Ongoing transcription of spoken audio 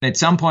At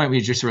some point,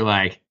 we just were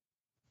like,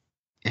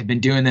 had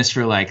been doing this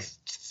for like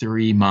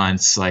 3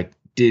 months, like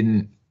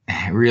didn't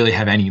really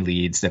have any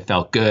leads that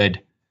felt good.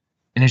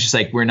 And it's just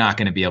like, we're not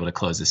going to be able to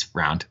close this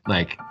round.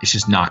 Like, it's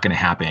just not going to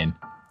happen.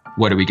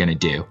 What are we going to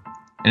do?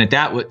 And at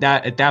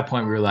that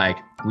point, we were like,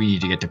 we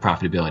need to get to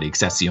profitability because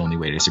that's the only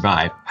way to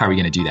survive. How are we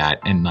going to do that?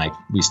 And like,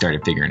 we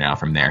started figuring it out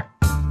from there.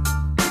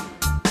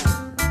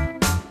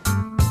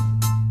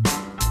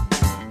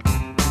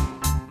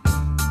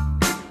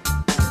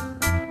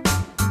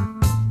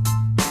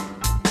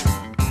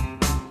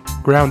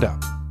 Ground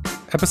Up,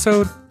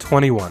 episode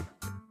 21.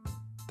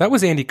 That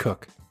was Andy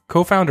Cook,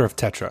 co-founder of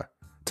Tetra,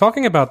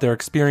 talking about their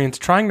experience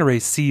trying to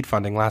raise seed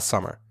funding last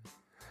summer.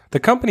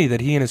 The company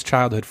that he and his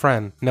childhood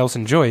friend,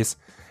 Nelson Joyce,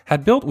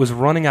 had built was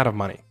running out of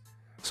money,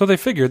 so they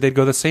figured they'd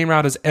go the same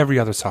route as every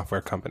other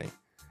software company.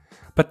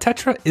 But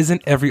Tetra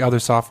isn't every other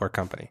software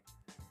company.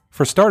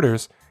 For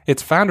starters,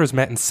 its founders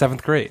met in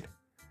 7th grade.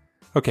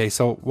 Okay,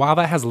 so while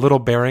that has little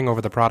bearing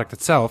over the product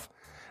itself,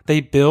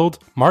 they build,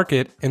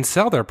 market, and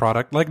sell their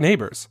product like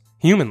neighbors,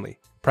 humanly,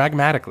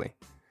 pragmatically,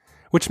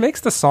 which makes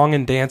the song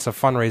and dance of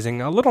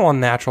fundraising a little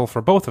unnatural for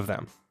both of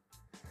them.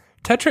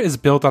 Tetra is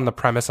built on the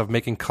premise of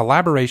making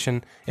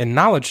collaboration and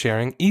knowledge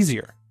sharing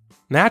easier.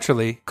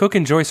 Naturally, Cook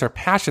and Joyce are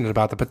passionate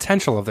about the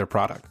potential of their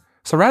product,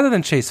 so rather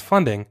than chase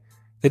funding,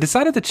 they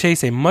decided to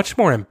chase a much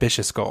more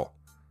ambitious goal: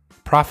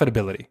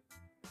 profitability.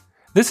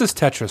 This is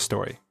Tetra's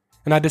story,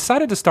 and I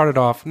decided to start it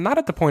off not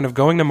at the point of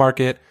going to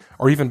market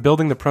or even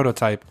building the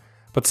prototype,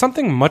 but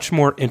something much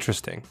more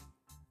interesting: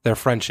 their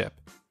friendship.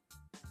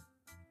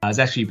 I was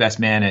actually best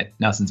man at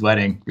Nelson's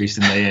wedding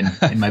recently, and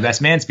in my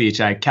best man speech,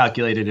 I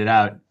calculated it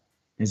out.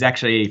 It's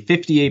actually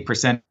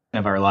 58%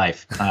 of our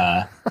life.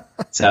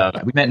 So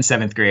we met in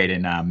 7th grade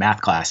in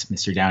math class,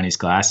 Mr. Downey's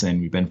class, and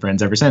we've been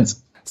friends ever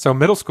since. So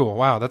middle school,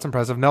 wow, that's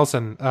impressive.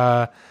 Nelson,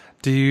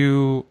 do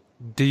you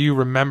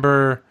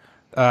remember,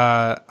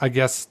 how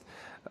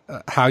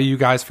you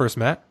guys first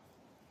met?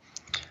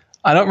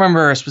 I don't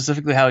remember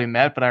specifically how we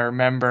met, but I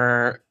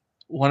remember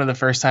one of the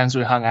first times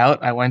we hung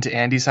out. I went to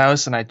Andy's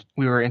house, and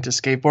we were into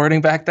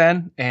skateboarding back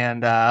then,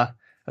 and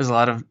as a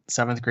lot of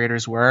 7th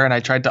graders were, and I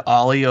tried to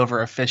ollie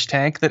over a fish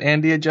tank that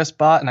Andy had just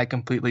bought, and I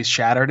completely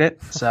shattered it.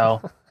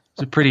 So it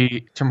was a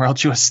pretty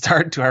tumultuous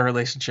start to our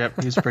relationship.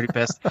 He was pretty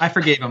pissed. I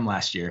forgave him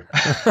last year.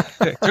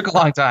 It took a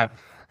long time.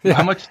 Yeah.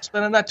 How much did you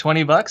spend on that?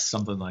 $20?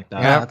 Something like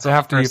that. Yeah, that's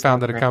after you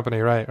founded a company,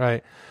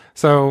 right.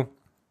 So,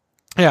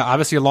 yeah,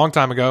 obviously a long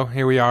time ago,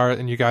 here we are,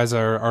 and you guys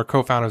are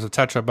co-founders of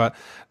Tetra,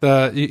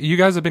 but you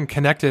guys have been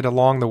connected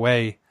along the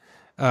way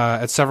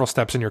at several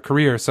steps in your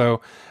career. So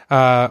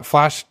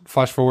flash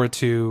forward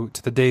to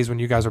the days when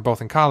you guys were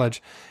both in college.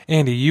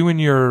 Andy, you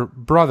and your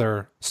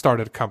brother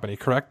started a company,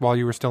 correct, while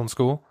you were still in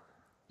school?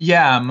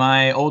 Yeah,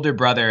 my older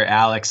brother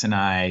Alex and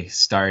I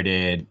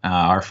started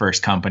our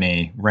first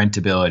company,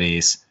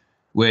 Rentabilities,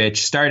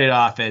 which started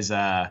off as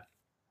a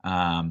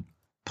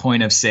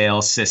point of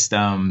sale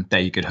system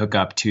that you could hook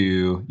up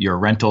to your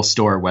rental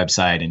store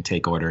website and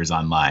take orders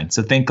online.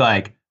 So think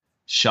like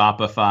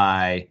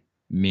Shopify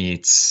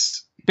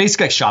meets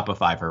basically like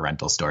Shopify for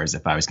rental stores,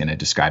 if I was going to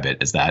describe it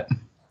as that.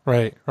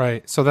 Right.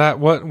 So that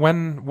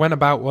when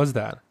about was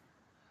that?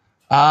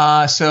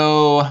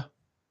 So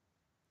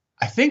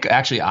I think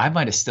actually I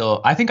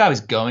think I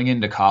was going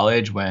into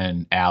college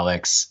when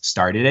Alex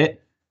started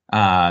it.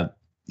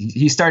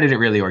 He started it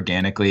really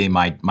organically.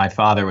 My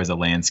father was a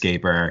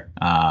landscaper,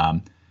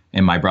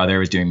 and my brother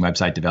was doing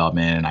website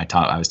development, and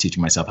I was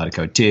teaching myself how to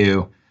code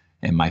too.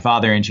 And my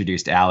father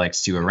introduced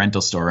Alex to a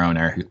rental store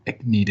owner who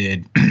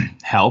needed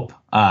help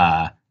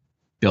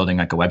building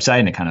like a website,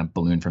 and it kind of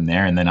ballooned from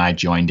there. And then I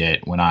joined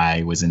it when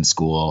I was in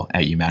school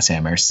at UMass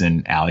Amherst,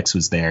 and Alex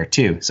was there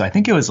too. So I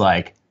think it was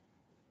like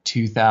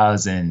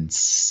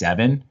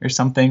 2007 or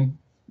something.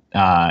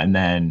 And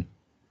then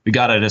we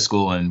got out of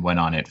school and went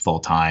on it full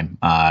time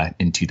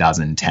in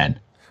 2010.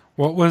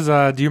 What was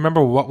do you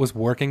remember what was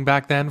working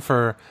back then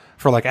for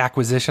like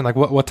acquisition? Like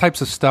what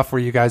types of stuff were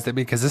you guys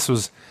because this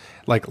was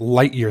like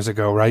light years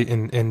ago, right?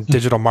 In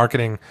digital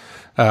marketing,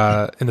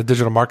 in the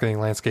digital marketing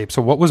landscape.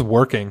 So what was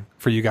working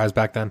for you guys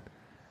back then?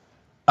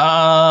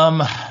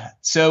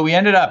 So we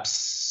ended up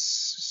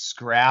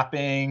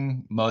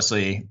scrapping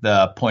mostly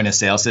the point of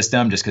sale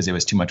system just because it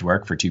was too much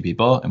work for 2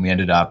 people. And we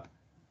ended up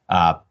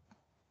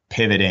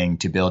pivoting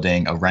to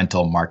building a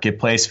rental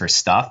marketplace for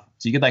stuff.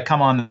 So you could like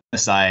come on the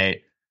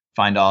site,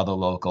 find all the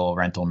local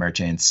rental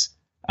merchants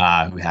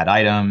who had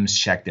items,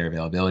 check their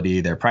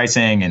availability, their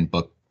pricing, and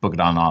book it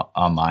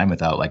online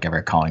without like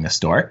ever calling a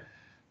store.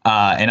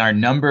 And our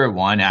number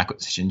one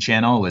acquisition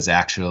channel was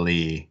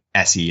actually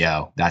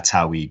SEO. That's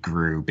how we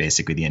grew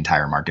basically the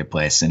entire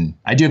marketplace. And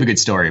I do have a good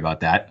story about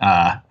that,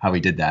 how we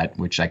did that,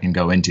 which I can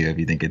go into if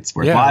you think it's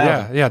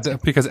worthwhile. Yeah.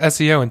 Because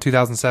SEO in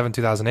 2007,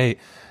 2008,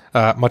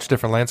 much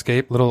different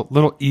landscape,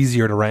 little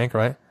easier to rank,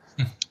 right?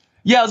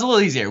 Yeah, it was a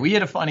little easier. We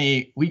had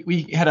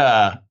we had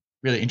a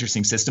really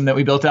interesting system that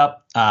we built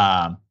up.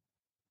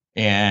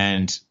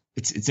 And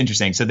it's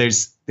interesting. So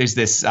there's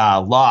this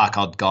law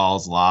called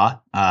Gall's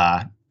Law,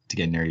 to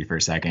get nerdy for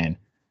a second,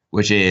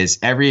 which is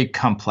every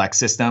complex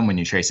system, when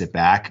you trace it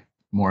back,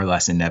 more or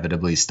less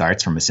inevitably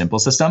starts from a simple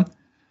system.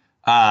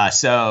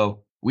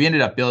 So we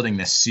ended up building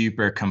this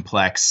super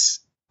complex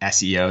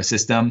SEO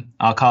system,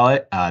 I'll call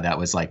it. That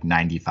was like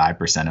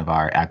 95% of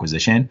our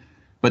acquisition.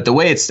 But the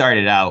way it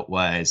started out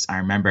was, I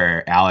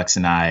remember Alex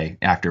and I,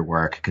 after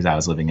work, because I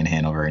was living in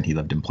Hanover and he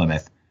lived in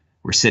Plymouth,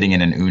 we're sitting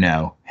in an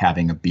Uno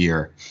having a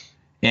beer.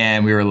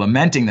 And we were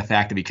lamenting the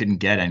fact that we couldn't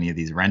get any of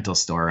these rental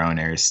store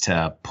owners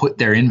to put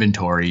their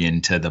inventory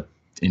into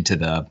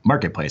the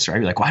marketplace, right?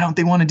 We're like, why don't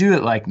they want to do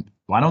it? Like,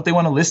 why don't they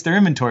want to list their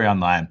inventory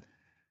online?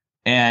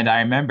 And I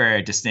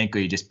remember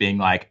distinctly just being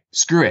like,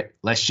 screw it,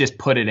 let's just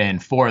put it in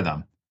for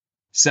them.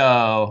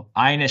 So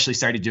I initially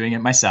started doing it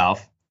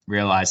myself,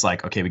 realized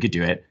like, okay, we could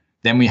do it.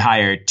 Then we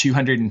hired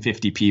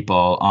 250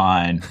 people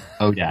on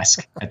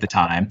Odesk at the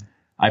time.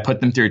 I put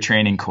them through a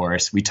training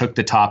course. We took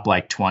the top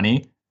like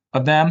 20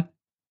 of them.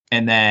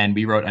 And then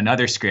we wrote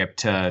another script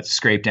to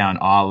scrape down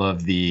all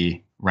of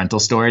the rental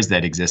stores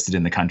that existed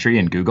in the country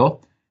in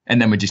Google.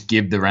 And then we just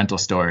give the rental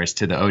stores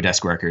to the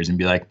Odesk workers and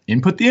be like,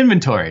 input the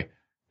inventory.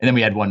 And then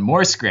we had one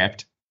more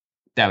script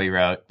that we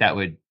wrote that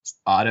would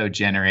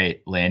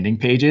auto-generate landing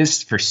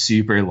pages for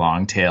super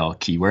long tail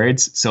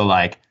keywords. So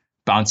like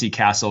bouncy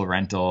castle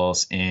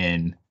rentals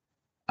in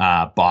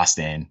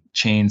Boston,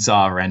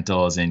 chainsaw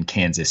rentals in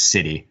Kansas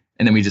City.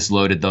 And then we just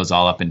loaded those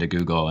all up into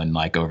Google, and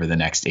like over the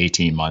next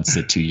 18 months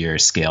to 2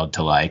 years scaled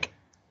to like,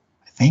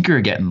 I think we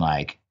were getting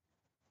like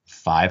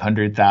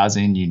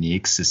 500,000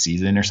 uniques a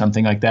season or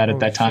something like that at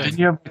that time. Did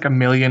you have like 1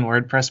 million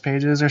WordPress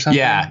pages or something?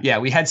 Yeah.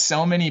 We had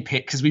so many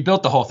because we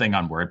built the whole thing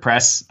on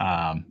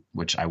WordPress,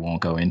 which I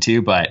won't go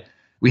into, but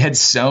we had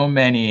so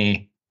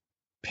many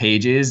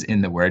pages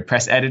in the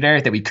WordPress editor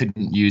that we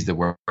couldn't use the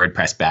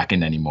WordPress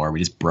backend anymore. We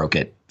just broke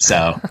it.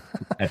 So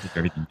I did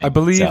everything.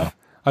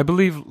 I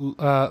believe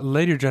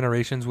later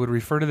generations would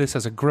refer to this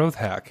as a growth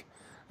hack.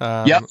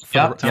 For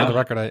the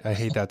record, I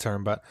hate that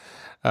term, but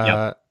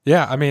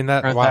yeah, I mean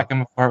that. Growth hacking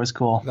before it was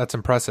cool. That's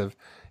impressive.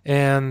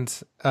 And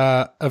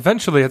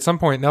eventually, at some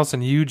point,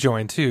 Nelson, you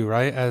joined too,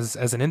 right? As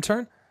an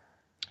intern.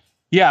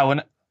 Yeah,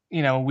 when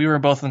we were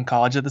both in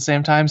college at the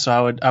same time,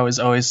 so I was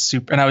always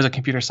super, and I was a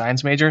computer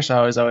science major, so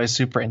I was always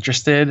super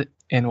interested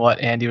in what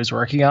Andy was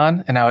working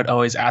on, and I would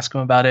always ask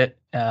him about it.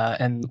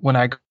 And when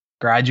I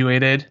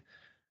graduated,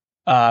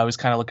 I was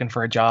kind of looking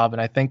for a job,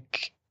 and I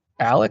think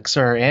Alex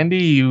or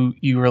Andy,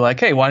 you were like,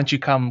 hey, why don't you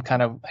come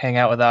kind of hang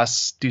out with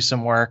us, do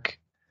some work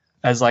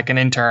as like an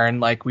intern?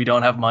 Like, we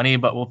don't have money,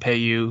 but we'll pay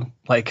you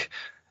like,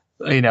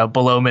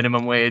 below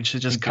minimum wage to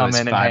just come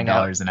in and hang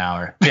out. $5 an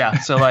hour. Yeah.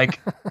 So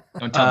like,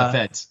 don't tell the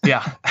feds.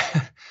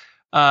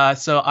 Yeah.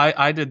 So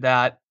I did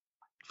that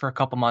for a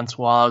couple months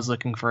while I was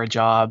looking for a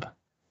job,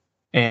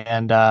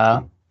 and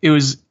it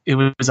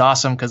was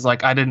awesome because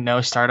like I didn't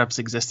know startups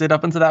existed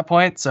up until that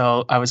point.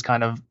 So I was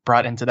kind of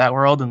brought into that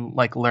world and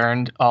like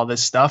learned all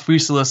this stuff. We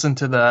used to listen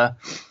to the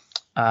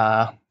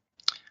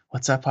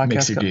what's that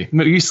podcast called?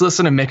 We used to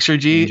listen to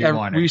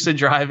Mixergy. We used to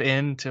drive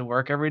in to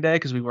work every day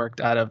because we worked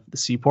out of the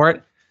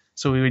seaport.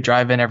 So we would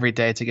drive in every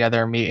day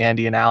together, me,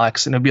 Andy, and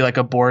Alex, and it'd be like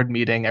a board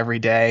meeting every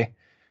day.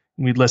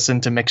 We'd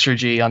listen to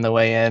Mixergy on the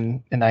way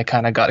in, and I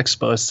kind of got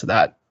exposed to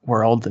that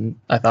world, and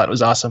I thought it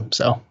was awesome.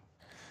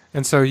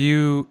 And so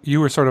you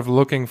were sort of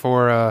looking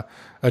for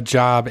a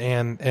job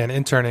and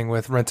interning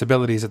with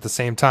Rentabilities at the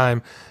same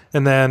time,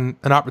 and then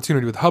an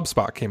opportunity with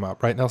HubSpot came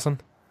up, right, Nelson?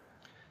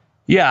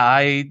 Yeah,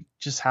 I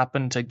just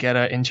happened to get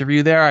an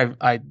interview there.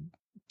 I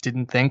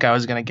didn't think I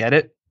was going to get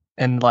it.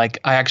 And like,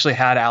 I actually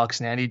had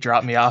Alex and Andy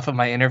drop me off of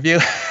my interview.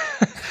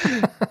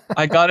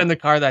 I got in the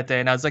car that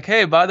day and I was like,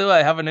 hey, by the way,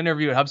 I have an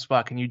interview at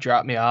HubSpot. Can you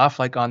drop me off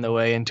like on the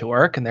way into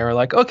work? And they were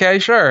like, okay,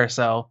 sure.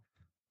 So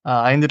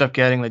I ended up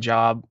getting the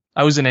job.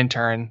 I was an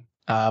intern,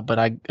 but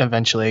I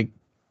eventually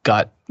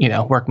got,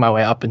 worked my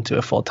way up into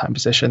a full-time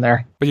position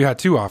there. But you had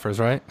two offers,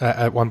 right?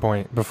 At one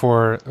point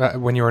before,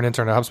 when you were an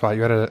intern at HubSpot,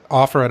 you had an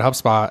offer at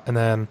HubSpot, and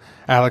then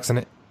Alex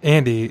and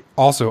Andy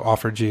also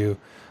offered you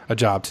a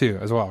job too,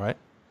 as well, right?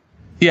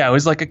 Yeah, it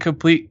was like a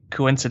complete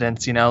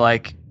coincidence,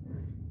 like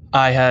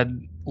I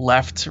had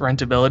left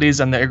Rentabilities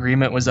and the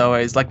agreement was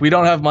always like, we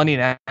don't have money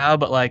now,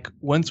 but like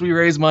once we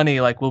raise money,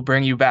 like we'll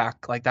bring you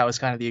back. Like that was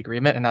kind of the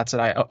agreement, and that's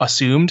what I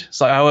assumed.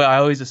 So I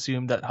always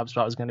assumed that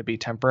HubSpot was going to be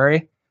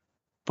temporary.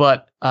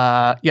 But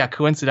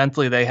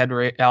coincidentally, they had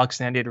Alex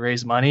and Andy had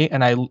raised money,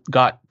 and I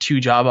got two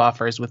job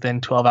offers within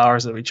 12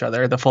 hours of each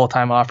other: the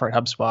full-time offer at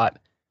HubSpot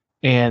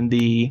and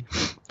the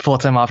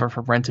full-time offer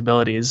for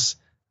Rentabilities.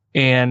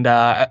 And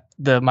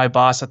my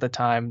boss at the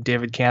time,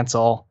 David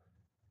Cancel,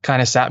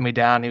 kind of sat me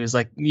down. He was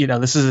like,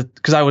 this is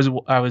because I was,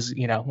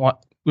 it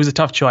was a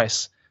tough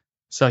choice.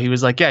 So he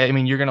was like, yeah, I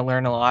mean, you're going to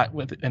learn a lot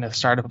in a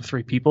startup of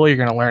 3 people. You're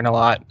going to learn a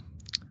lot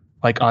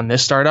like on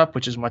this startup,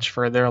 which is much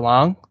further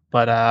along.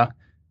 But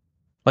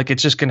like,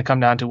 it's just going to come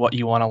down to what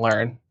you want to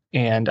learn.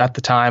 And at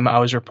the time I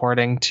was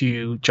reporting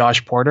to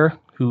Josh Porter,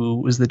 who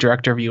was the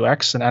director of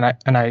UX, and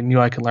I knew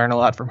I could learn a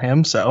lot from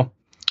him. So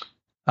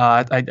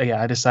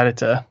I decided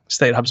to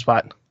stay at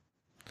HubSpot.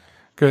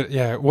 Good.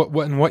 Yeah.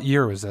 What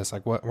year was this?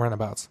 Like, what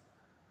whereabouts?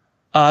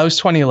 It was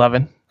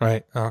 2011.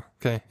 Right. Oh,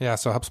 okay. Yeah.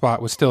 So HubSpot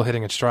was still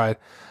hitting its stride.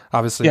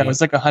 Obviously. Yeah, it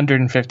was like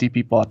 150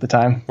 people at the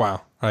time.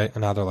 Wow. Right.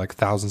 And now they're like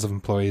thousands of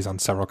employees on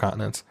several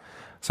continents.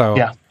 So,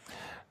 Yeah.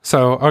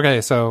 So,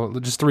 okay. So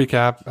just to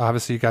recap,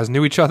 obviously you guys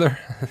knew each other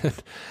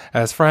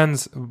as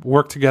friends,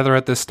 worked together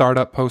at this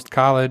startup post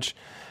college.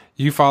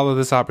 You follow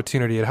this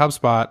opportunity at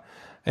HubSpot,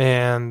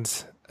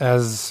 and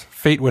as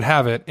fate would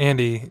have it,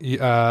 Andy,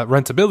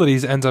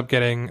 Rentabilities ends up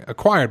getting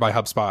acquired by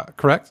HubSpot,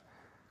 correct?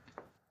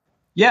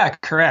 Yeah,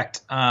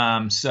 correct.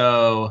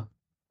 So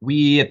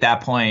we at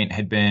that point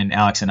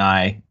Alex and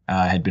I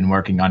had been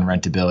working on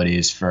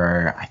Rentabilities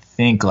for I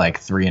think like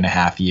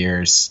 3.5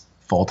 years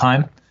full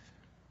time.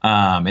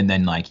 And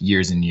then like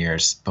years and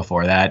years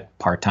before that,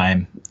 part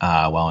time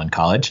while in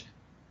college.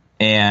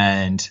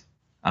 And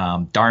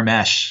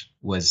Dharmesh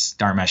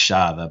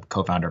Shah, the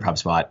co-founder of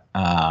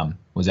HubSpot,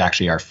 was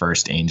actually our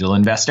first angel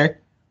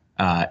investor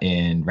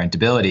in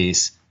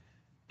Rentabilities.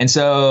 And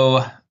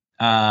so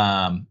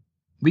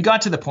we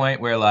got to the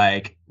point where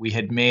like we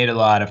had made a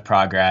lot of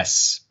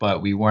progress,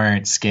 but we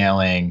weren't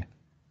scaling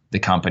the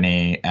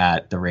company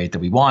at the rate that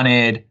we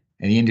wanted.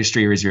 And the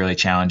industry was really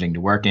challenging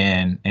to work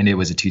in. And it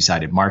was a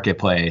two-sided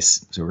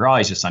marketplace. So we were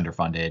always just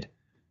underfunded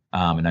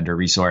and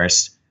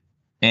under-resourced.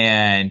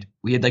 And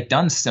we had like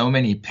done so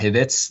many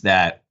pivots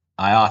that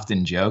I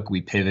often joke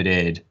we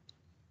pivoted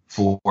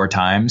 4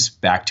 times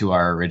back to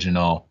our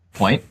original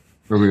point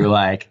where we were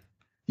like,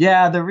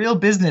 yeah, the real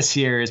business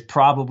here is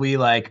probably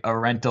like a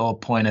rental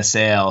point of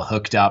sale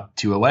hooked up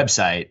to a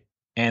website.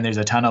 And there's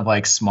a ton of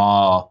like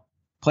small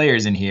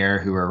players in here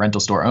who are rental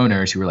store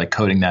owners who are like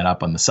coding that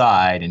up on the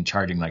side and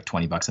charging like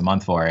 $20 a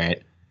month for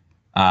it.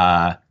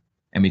 And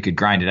we could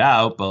grind it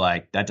out, but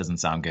like that doesn't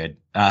sound good.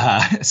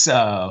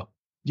 So,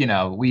 you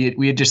know,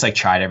 we had just like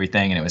tried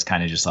everything and it was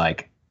kind of just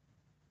like,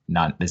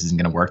 this isn't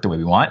going to work the way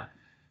we want.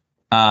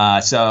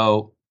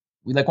 So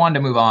we like wanted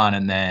to move on,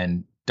 and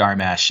then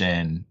Dharmesh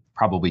and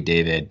probably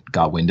David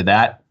got wind of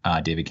that,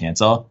 David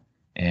Cancel,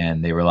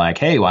 and they were like,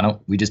 hey, why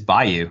don't we just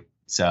buy you?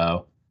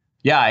 So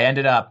yeah,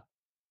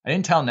 I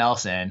didn't tell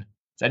Nelson,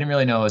 so I didn't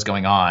really know what was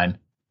going on.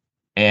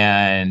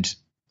 And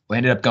we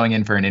ended up going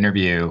in for an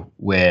interview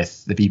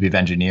with the VP of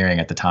engineering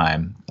at the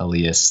time,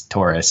 Elias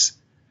Torres.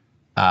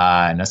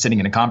 And I was sitting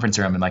in a conference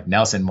room, and like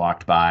Nelson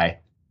walked by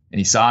and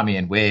he saw me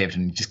and waved,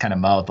 and he just kind of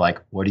mouthed like,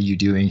 what are you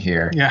doing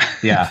here? Yeah.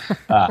 Yeah.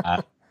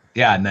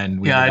 Yeah. And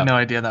then I had no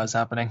idea that was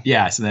happening.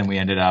 Yeah. So then we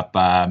ended up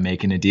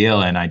making a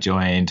deal, and I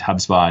joined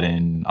HubSpot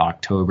in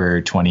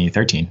October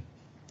 2013.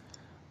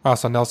 Oh,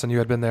 so Nelson, you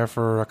had been there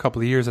for a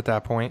couple of years at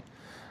that point.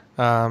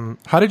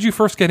 How did you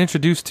first get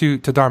introduced to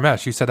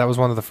Dharmesh? You said that was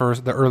one of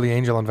the early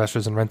angel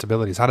investors in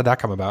Rentabilities. How did that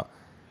come about?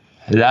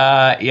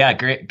 Yeah,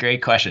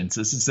 great question.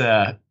 So this is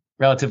a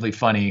relatively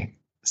funny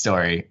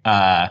story.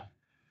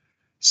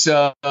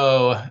 So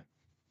when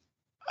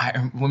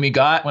I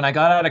got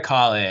out of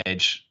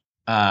college,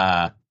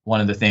 one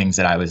of the things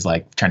that I was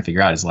like trying to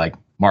figure out is like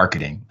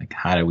marketing. Like,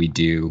 how do we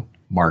do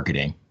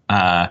marketing?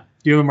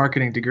 You have a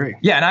marketing degree.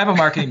 Yeah, and I have a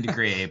marketing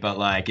degree, but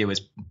like it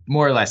was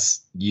more or less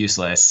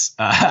useless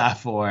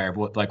for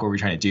what we're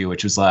trying to do,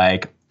 which was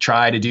like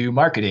try to do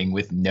marketing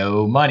with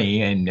no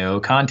money and no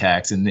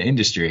contacts in the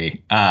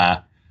industry.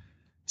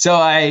 So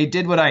I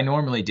did what I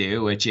normally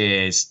do, which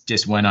is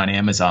just went on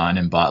Amazon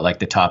and bought like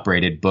the top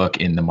rated book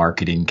in the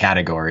marketing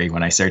category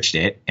when I searched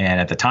it. And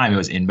at the time it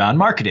was Inbound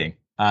Marketing,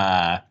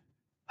 how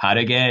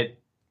to get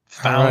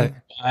found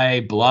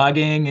by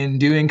blogging and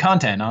doing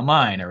content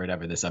online, or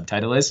whatever the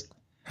subtitle is.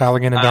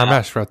 Halligan and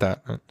Dharmesh wrote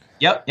that.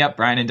 Yep.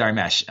 Brian and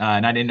Dharmesh.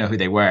 And I didn't know who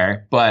they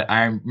were, but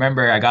I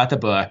remember I got the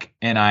book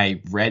and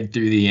I read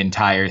through the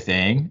entire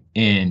thing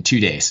in 2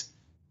 days,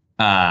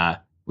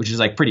 which is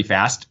like pretty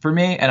fast for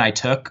me. And I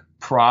took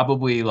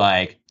probably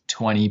like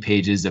 20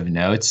 pages of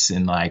notes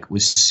and like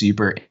was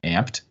super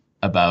amped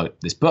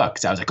about this book.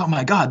 So I was like, oh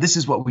my God, this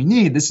is what we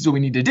need. This is what we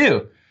need to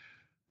do.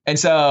 And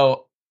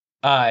so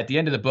at the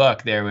end of the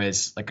book, there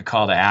was like a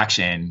call to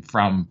action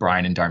from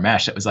Brian and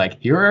Dharmesh that was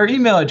like, here are our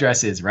email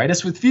addresses, write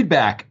us with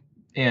feedback.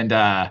 And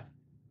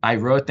I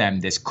wrote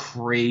them this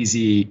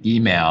crazy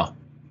email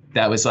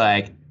that was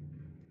like,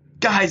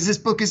 guys, this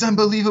book is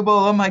unbelievable.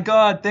 Oh my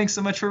God, thanks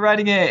so much for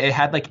writing it. It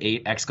had like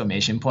 8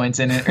 exclamation points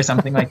in it or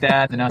something like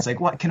that. And I was like,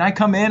 what, can I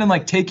come in and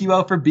like take you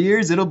out for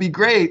beers? It'll be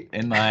great.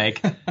 And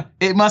like,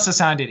 it must have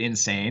sounded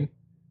insane.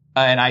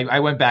 And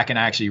I went back and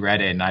I actually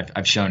read it, and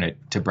I've shown it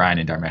to Brian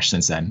and Dharmesh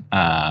since then.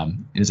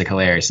 It was like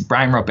hilarious.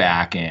 Brian wrote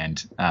back, and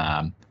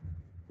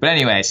but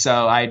anyway,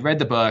 so I'd read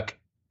the book.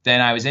 Then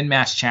I was in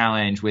Mass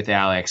Challenge with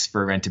Alex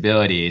for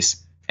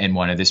Rentabilities, and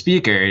one of the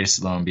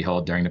speakers, lo and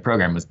behold, during the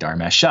program was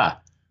Dharmesh Shah.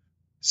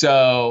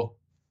 So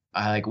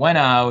I like went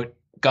out,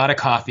 got a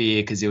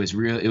coffee because it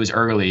was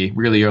early,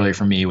 really early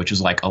for me, which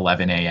was like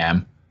 11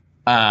 a.m.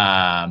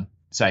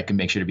 So I could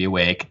make sure to be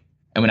awake.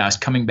 And when I was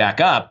coming back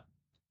up,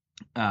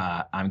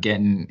 I'm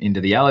getting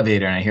into the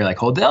elevator and I hear like,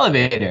 hold the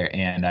elevator,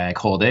 and I like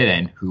hold it,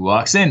 and who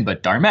walks in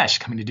but Dharmesh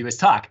coming to do his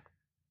talk.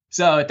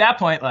 So at that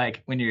point,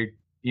 like when you're,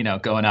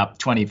 going up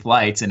 20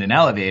 flights in an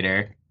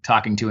elevator,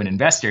 talking to an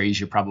investor, you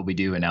should probably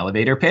do an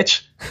elevator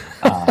pitch,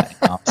 in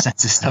all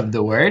senses of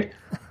the word.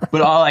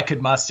 But all I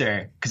could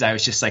muster, because I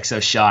was just like so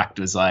shocked,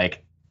 was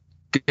like,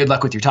 good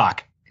luck with your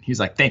talk. And he was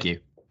like, thank you.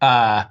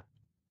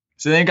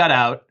 So then it got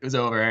out, it was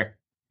over,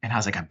 and I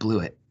was like, I blew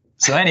it.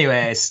 So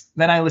anyways,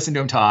 then I listened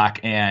to him talk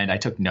and I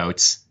took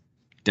notes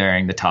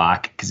during the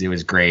talk because it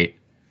was great.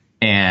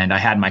 And I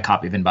had my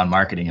copy of Inbound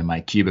Marketing in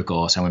my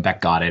cubicle. So I went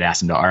back, got it,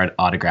 asked him to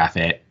autograph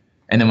it.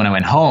 And then when I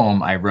went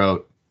home, I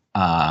wrote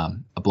a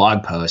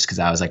blog post because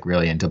I was like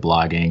really into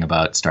blogging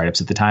about startups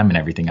at the time and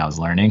everything I was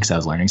learning because I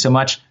was learning so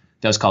much.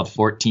 That was called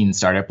 14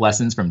 Startup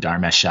Lessons from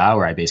Dharmesh Shah,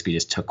 where I basically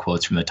just took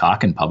quotes from the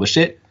talk and published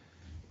it.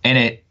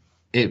 And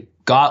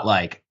it got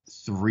like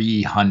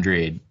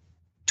 300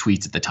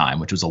 tweets at the time,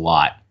 which was a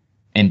lot.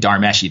 And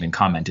Dharmesh even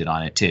commented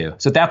on it too.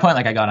 So at that point,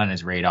 like I got on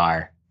his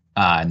radar,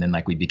 and then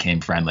like we became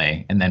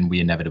friendly. And then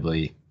we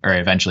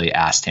eventually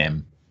asked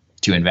him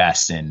to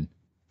invest, and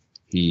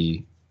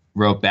he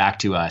wrote back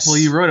to us. Well,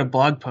 you wrote a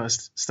blog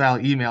post style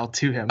email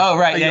to him. Oh,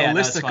 right. A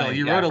listicle.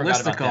 You wrote a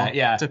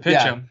listicle to pitch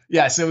him.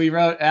 Yeah. So we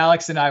wrote,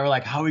 Alex and I were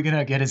like, how are we going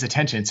to get his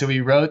attention? So we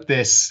wrote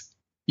this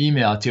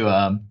email to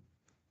him,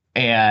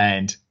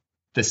 and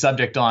the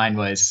subject line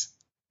was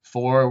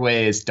 4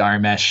 ways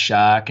Dharmesh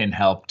Shah can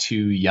help 2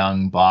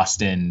 young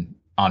Boston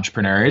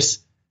entrepreneurs.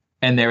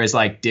 And there was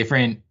like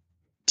different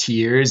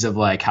tiers of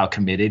like how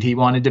committed he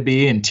wanted to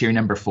be. And tier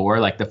number 4,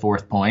 like the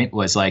 4th point,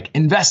 was like,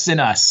 invest in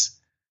us.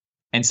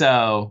 And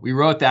so we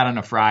wrote that on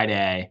a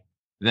Friday.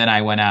 Then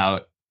I went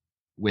out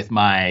with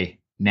my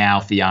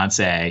now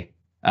fiance.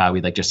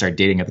 We like just started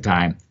dating at the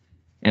time.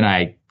 And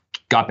I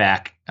got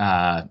back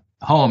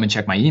home and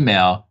checked my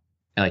email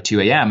at like 2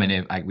 a.m.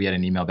 And we had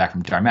an email back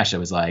from Dharmesh that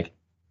was like,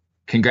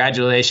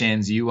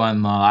 congratulations, you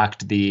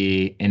unlocked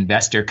the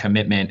investor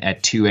commitment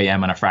at 2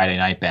 a.m. on a Friday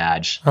night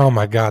badge. Oh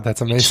my God,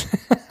 that's amazing.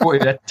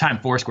 At that time,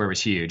 Foursquare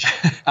was huge.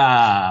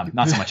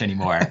 Not so much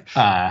anymore.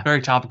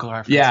 Very topical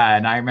reference. Yeah,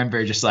 and I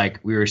remember just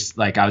like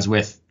I was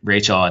with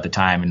Rachel at the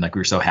time, and like we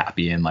were so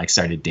happy and like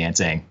started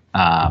dancing.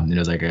 And it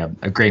was like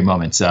a great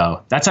moment.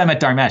 So that's how I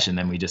met Dharmesh, and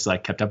then we just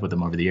like kept up with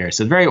him over the years.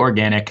 So it's very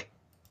organic,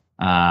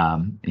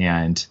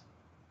 and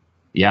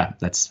yeah,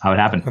 that's how it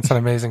happened. That's an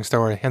amazing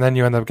story. And then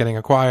you end up getting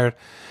acquired.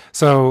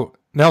 So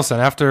Nelson,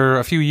 after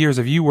a few years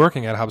of you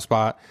working at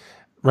HubSpot,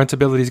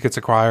 Rentabilities gets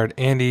acquired.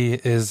 Andy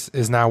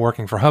is now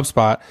working for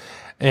HubSpot.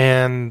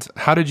 And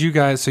how did you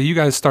guys? So you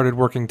guys started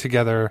working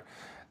together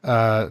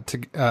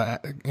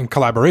in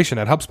collaboration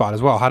at HubSpot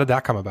as well. How did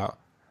that come about?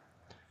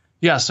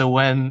 Yeah. So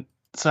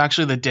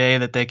actually the day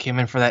that they came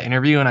in for that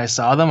interview and I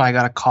saw them, I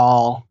got a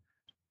call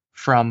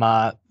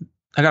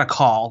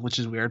which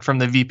is weird, from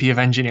the VP of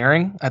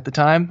engineering at the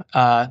time,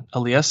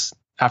 Elias.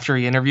 After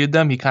he interviewed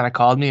them, he kind of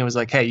called me and was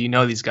like, hey, you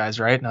know these guys,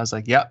 right? And I was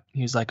like, yep.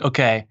 He was like,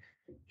 okay,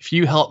 if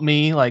you help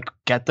me like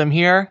get them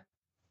here,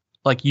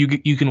 like you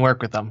can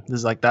work with them. This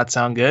is like, that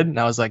sound good? And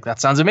I was like, that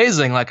sounds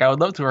amazing. Like I would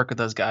love to work with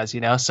those guys,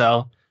 you know?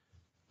 So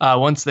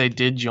once they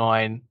did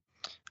join,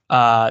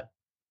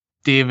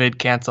 David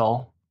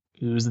Cancel,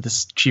 who was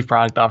the chief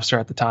product officer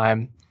at the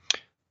time,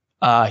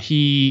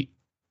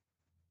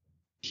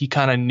 he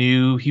kind of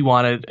knew he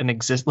wanted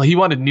he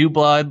wanted new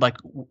blood, like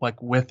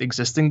with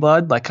existing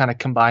blood, like kind of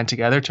combined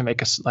together to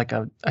make us like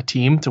a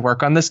team to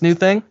work on this new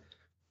thing.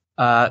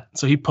 So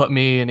he put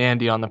me and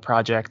Andy on the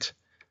project,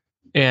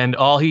 and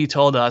all he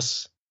told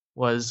us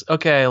was,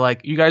 okay,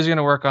 like you guys are going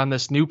to work on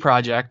this new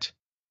project.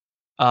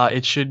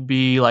 It should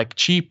be like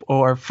cheap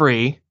or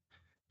free.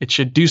 It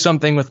should do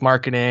something with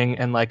marketing,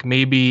 and like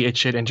maybe it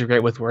should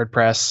integrate with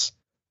WordPress.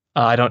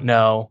 I don't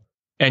know.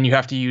 And you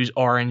have to use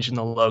orange in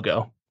the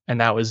logo. And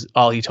that was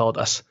all he told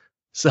us.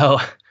 So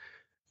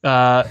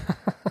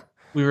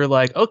we were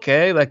like,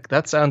 okay, like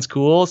that sounds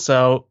cool.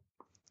 So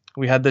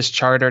we had this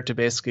charter to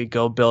basically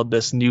go build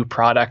this new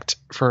product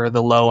for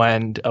the low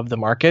end of the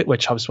market,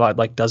 which HubSpot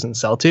like doesn't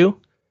sell to.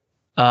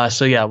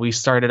 So yeah, we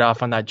started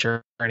off on that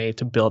journey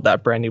to build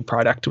that brand new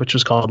product, which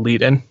was called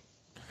Lead-In.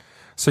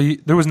 So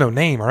there was no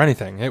name or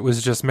anything. It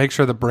was just make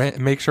sure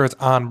it's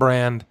on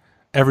brand.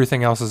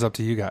 Everything else is up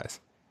to you guys.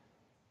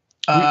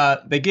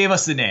 They gave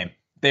us the name.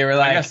 They were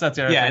like, I guess that's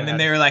and then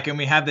they were like, and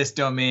we have this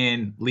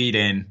domain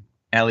Lead-In,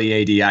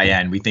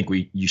 Leadin. We think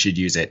you should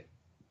use it.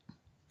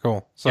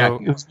 Cool. So yeah,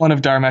 it was one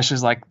of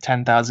Dharmesh's like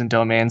 10,000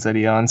 domains that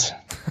he owns.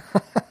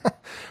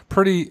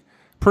 pretty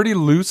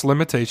loose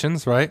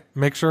limitations, right?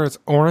 Make sure it's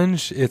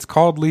orange. It's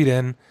called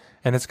Lead-In,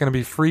 and it's going to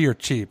be free or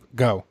cheap.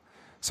 Go.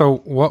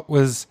 So all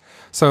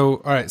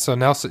right. So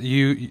Nelson,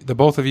 the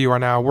both of you are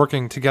now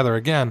working together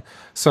again.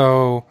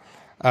 So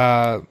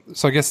I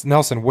guess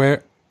Nelson,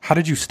 how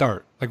did you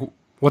start? Like,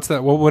 what's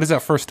that? What does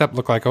that first step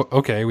look like?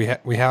 Okay,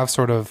 we have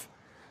sort of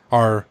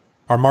our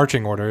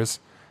marching orders.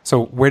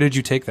 So where did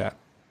you take that?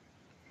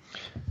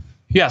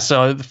 Yeah,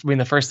 so I mean,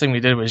 the first thing we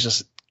did was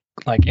just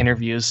like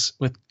interviews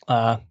with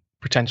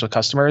potential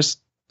customers.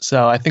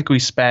 So I think we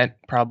spent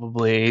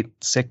probably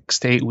 6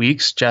 to 8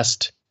 weeks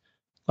just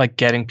like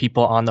getting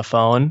people on the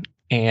phone.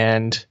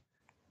 And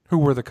who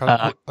were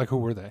the who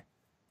were they?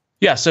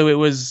 Yeah, so it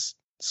was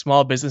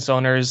small business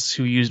owners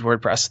who used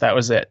WordPress. That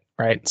was it,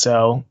 right?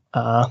 So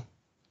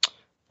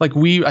like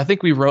I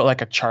think we wrote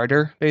like a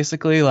charter,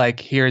 basically, like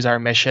here's our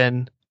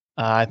mission.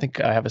 I think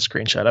I have a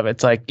screenshot of it.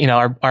 It's like,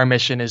 our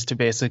mission is to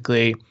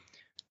basically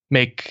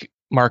make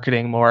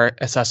marketing more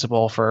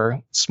accessible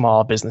for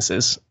small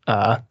businesses.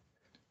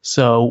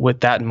 So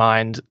with that in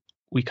mind,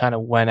 we kind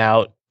of went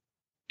out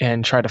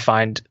and tried to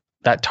find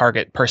that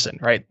target person,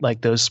 right?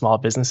 Like those small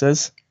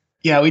businesses.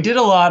 Yeah, we did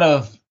a lot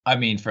of, I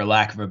mean, for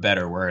lack of a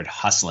better word,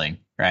 hustling,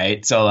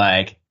 right? So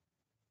like,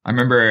 I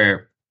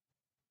remember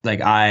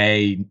like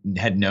I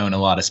had known a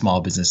lot of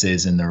small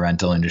businesses in the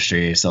rental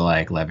industry. So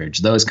like leverage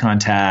those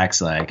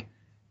contacts, like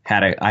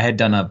I had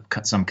done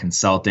some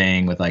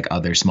consulting with like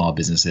other small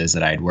businesses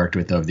that I had worked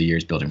with over the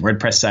years building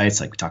WordPress sites.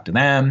 Like we talked to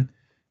them.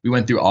 We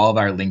went through all of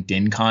our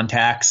LinkedIn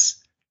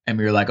contacts and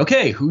we were like,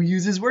 okay, who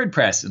uses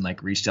WordPress? And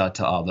like reached out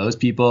to all those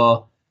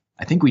people.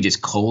 I think we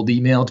just cold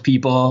emailed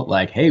people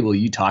like, hey, will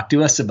you talk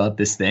to us about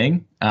this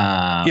thing?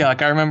 Yeah,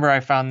 like I remember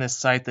I found this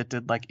site that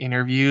did like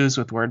interviews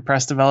with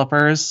WordPress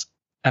developers,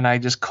 and I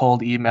just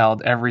cold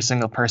emailed every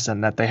single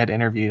person that they had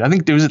interviewed. I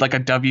think there was like a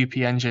WP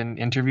Engine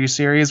interview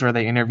series where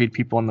they interviewed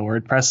people in the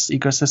WordPress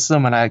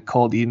ecosystem, and I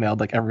cold emailed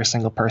like every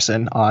single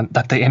person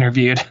that they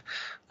interviewed.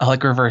 I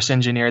like reverse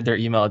engineered their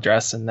email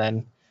address and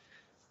then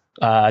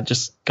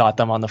just got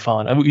them on the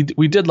phone. And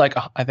we did like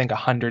I think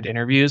 100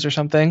 interviews or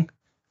something.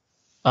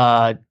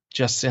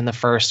 Just in the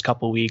first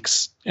couple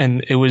weeks.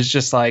 And it was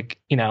just like,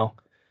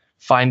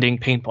 finding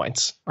pain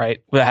points,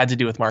 right? That had to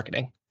do with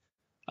marketing.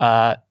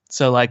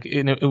 So like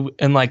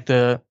in like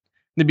the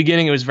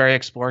beginning, it was very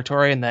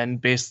exploratory. And then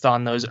based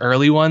on those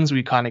early ones,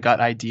 we kind of got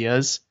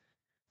ideas.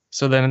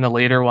 So then in the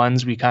later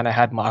ones, we kind of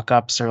had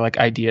mock-ups or like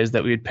ideas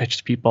that we would pitch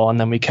to people. And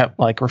then we kept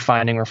like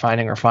refining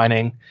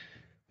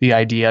the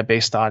idea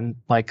based on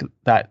like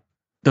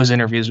those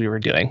interviews we were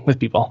doing with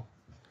people.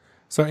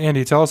 So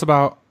Andy, tell us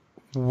about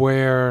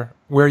where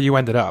you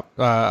ended up.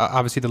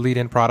 Obviously the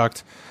lead-in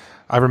product,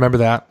 I remember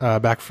that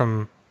back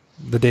from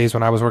the days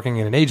when I was working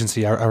in an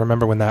agency. I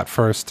remember when that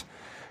first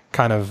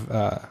kind of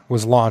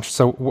was launched.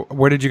 So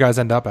where did you guys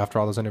end up after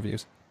all those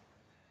interviews?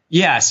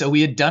 Yeah, so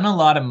we had done a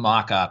lot of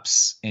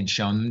mock-ups and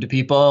shown them to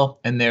people,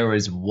 and there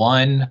was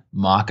one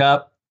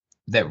mock-up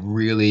that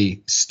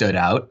really stood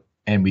out,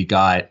 and we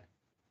got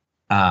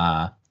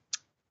an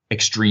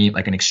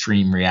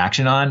extreme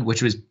reaction on,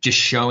 which was just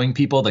showing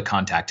people the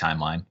contact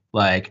timeline.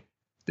 Like,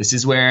 this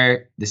is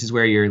where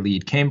your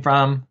lead came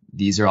from.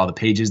 These are all the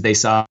pages they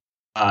saw,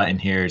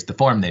 and here's the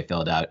form they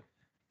filled out.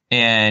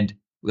 And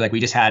like we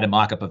just had a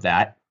mock-up of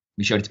that.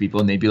 We showed it to people,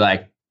 and they'd be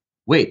like,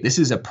 "Wait, this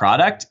is a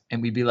product?"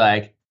 And we'd be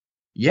like,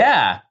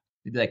 "Yeah."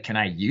 They'd be like, "Can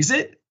I use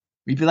it?"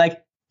 We'd be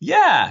like,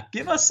 "Yeah,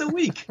 give us a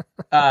week."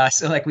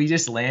 So like we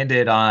just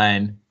landed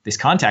on this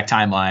contact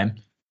timeline.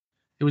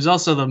 It was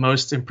also the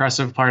most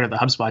impressive part of the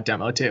HubSpot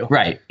demo too.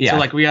 Right. Yeah. So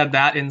like we had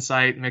that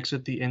insight mixed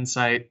with the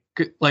insight.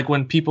 Like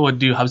when people would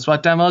do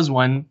HubSpot demos,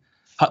 when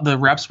the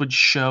reps would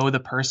show the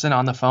person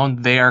on the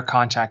phone their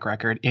contact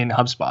record in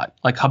HubSpot,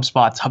 like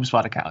HubSpot's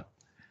HubSpot account.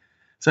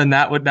 So and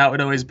that would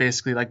always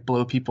basically like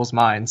blow people's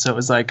minds. So it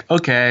was like,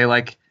 okay,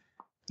 like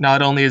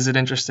not only is it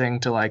interesting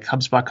to like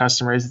HubSpot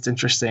customers, it's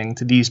interesting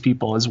to these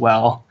people as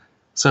well.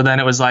 So then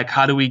it was like,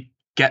 how do we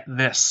get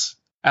this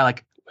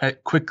as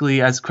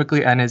quickly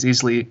and as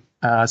easily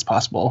as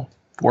possible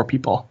for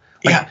people?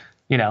 Like,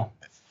 yeah.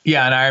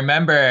 Yeah. And I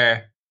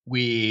remember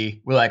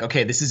we were like,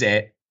 okay, this is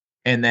it.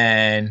 And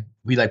then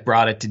we like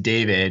brought it to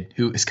David,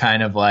 who is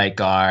kind of like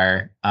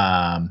our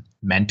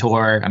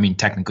mentor. I mean,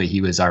 technically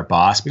he was our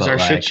boss, but our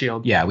like, shit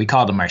shield. Yeah, we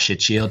called him our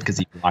shit shield because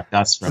he blocked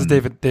us from.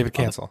 This is David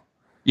Cancel.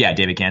 Yeah,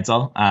 David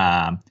Cancel.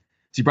 So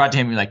he brought to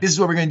him and we were like, this is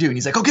what we're gonna do. And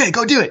he's like, okay,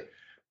 go do it.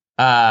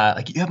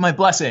 Like you have my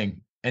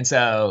blessing. And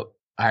so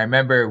I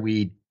remember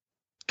we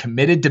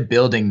committed to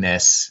building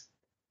this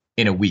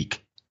in a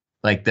week,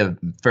 like the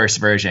first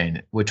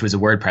version, which was a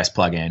WordPress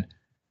plugin.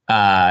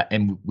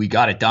 And we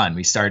got it done.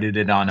 We started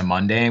it on a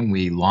Monday and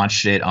we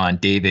launched it on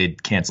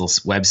David Cancel's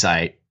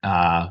website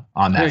on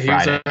that Friday. He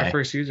was our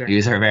first user. He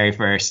was our very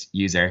first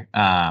user.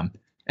 And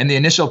the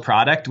initial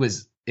product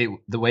was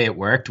the way it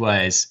worked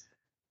was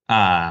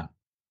I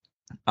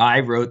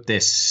wrote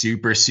this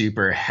super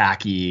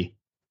hacky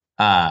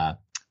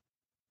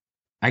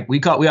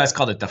we always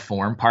called it the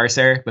form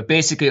parser, but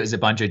basically it was a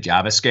bunch of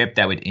JavaScript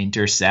that would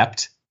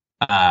intercept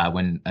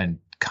when a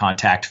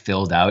contact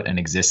filled out an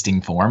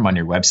existing form on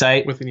your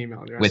website with an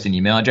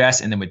email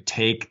address, and then would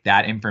take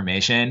that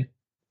information,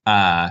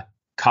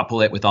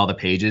 couple it with all the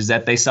pages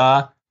that they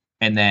saw,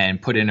 and then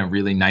put in a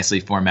really nicely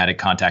formatted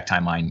contact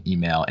timeline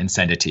email and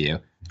send it to you.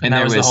 And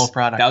that was the whole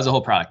product. That was the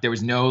whole product. There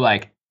was no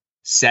like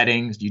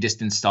settings. You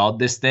just installed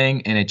this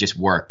thing and it just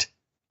worked.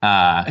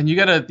 And you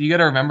gotta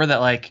remember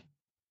that like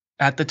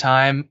at the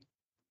time,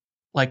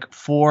 like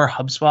for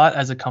HubSpot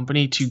as a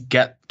company to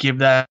give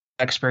that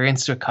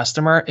experience to a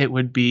customer, it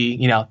would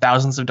be,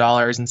 thousands of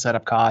dollars in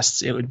setup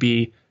costs. It would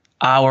be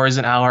hours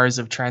and hours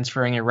of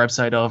transferring your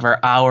website over,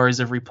 hours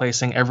of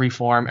replacing every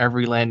form,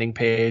 every landing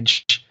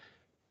page.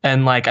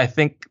 And like, I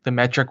think the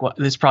metric,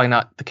 this is probably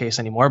not the case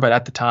anymore, but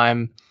at the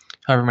time,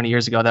 however many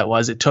years ago that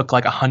was, it took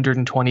like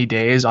 120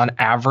 days on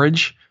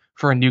average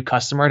for a new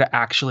customer to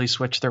actually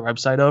switch their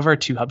website over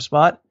to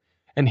HubSpot.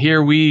 And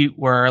here we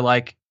were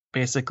like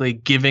basically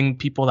giving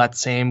people that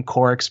same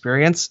core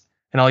experience.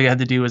 And all you had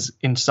to do was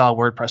install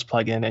WordPress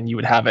plugin and you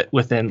would have it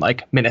within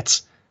like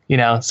minutes,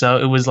 So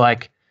it was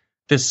like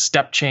this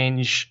step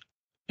change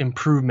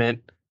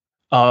improvement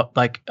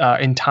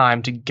in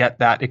time to get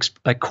that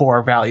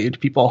core value to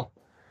people.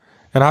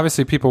 And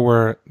obviously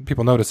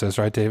people noticed this,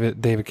 right?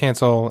 David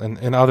Cancel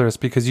and others,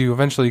 because you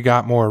eventually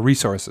got more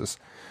resources,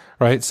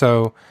 right?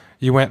 So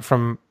you went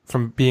from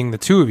being the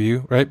two of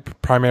you, right?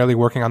 Primarily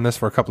working on this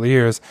for a couple of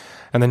years.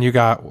 And then you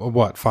got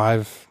what,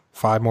 five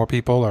more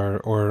people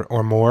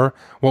or more.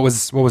 What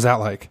was that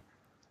like?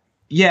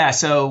 Yeah.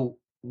 So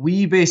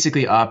we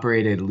basically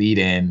operated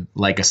Lead-In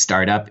like a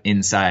startup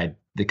inside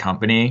the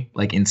company,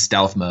 like in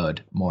stealth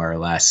mode, more or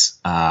less,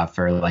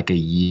 for like a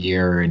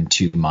year and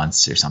 2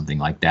 months or something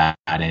like that.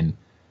 And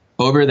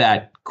over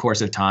that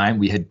course of time,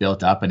 we had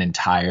built up an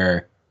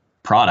entire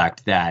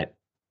product that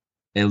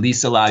at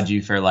least allowed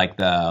you for like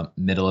the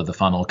middle of the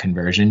funnel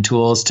conversion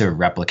tools to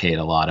replicate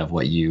a lot of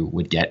what you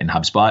would get in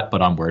HubSpot,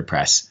 but on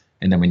WordPress.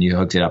 And then when you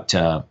hooked it up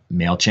to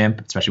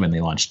MailChimp, especially when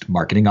they launched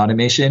marketing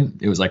automation,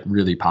 it was like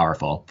really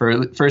powerful for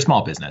a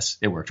small business.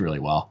 It worked really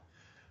well.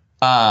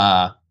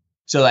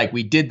 So like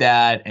we did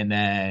that and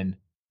then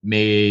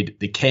made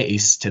the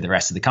case to the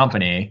rest of the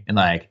company and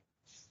like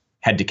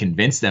had to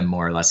convince them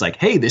more or less like,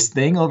 hey, this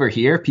thing over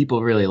here,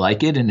 people really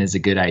like it and is a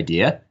good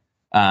idea.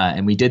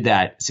 And we did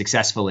that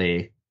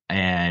successfully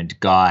and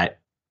got,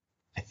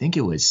 I think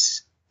it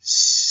was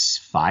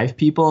 5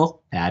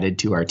 people added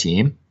to our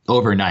team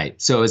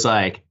overnight. So it was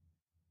like,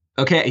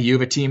 okay, you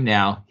have a team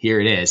now. Here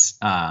it is.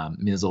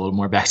 There's a little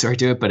more backstory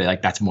to it,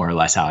 but that's more or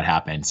less how it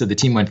happened. So the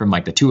team went from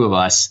like the 2 of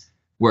us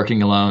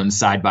working alone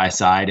side by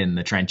side in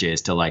the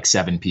trenches to like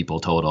 7 people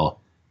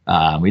total.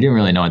 We didn't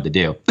really know what to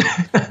do.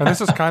 And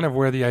this is kind of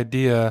where the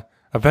idea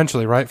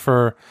eventually, right,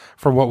 for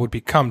what would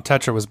become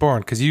Tetra was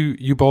born, because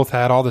you both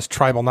had all this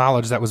tribal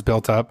knowledge that was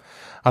built up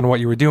on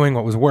what you were doing,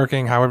 what was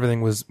working, how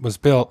everything was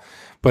built,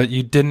 but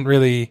you didn't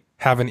really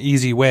have an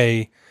easy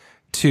way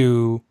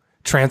to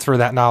transfer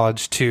that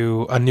knowledge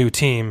to a new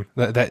team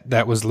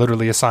that was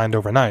literally assigned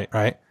overnight,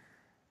 right?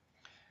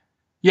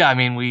 Yeah, I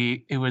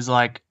mean, it was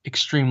like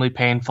extremely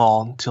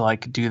painful to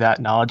like do that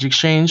knowledge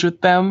exchange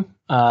with them.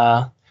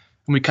 And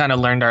we kind of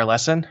learned our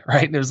lesson,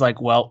 right? It was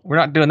like, well, we're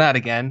not doing that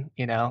again,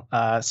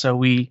 So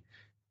we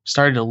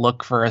started to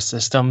look for a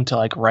system to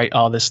like write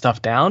all this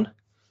stuff down.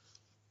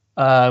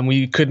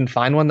 We couldn't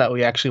find one that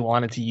we actually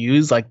wanted to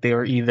use. Like they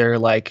were either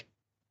like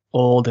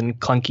old and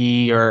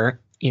clunky or,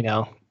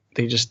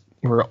 they just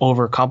were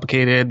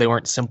overcomplicated. They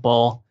weren't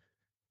simple.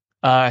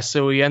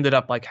 So we ended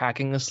up like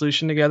hacking the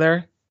solution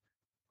together.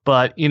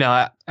 But,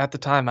 at the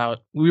time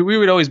we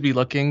would always be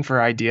looking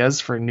for ideas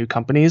for new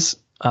companies.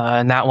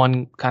 And that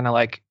one kind of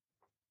like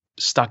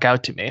stuck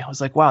out to me. I was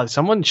like, wow,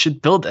 someone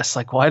should build this.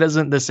 Like, why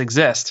doesn't this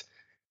exist?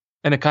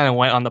 And it kind of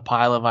went on the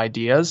pile of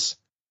ideas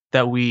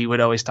that we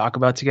would always talk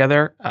about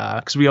together.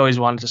 Because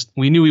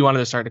we knew we wanted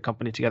to start a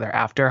company together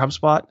after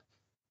HubSpot.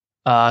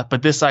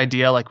 But this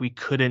idea, like we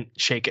couldn't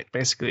shake it,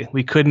 basically.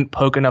 We couldn't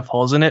poke enough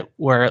holes in it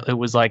where it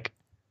was like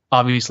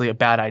obviously a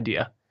bad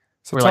idea.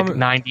 So we're like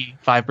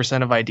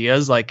 95% of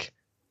ideas, like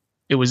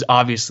it was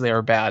obvious they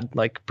were bad,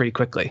 like pretty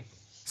quickly.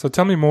 So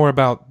tell me more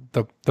about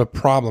the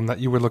problem that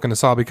you were looking to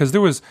solve, because there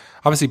was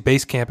obviously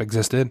Basecamp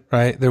existed,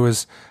 right? There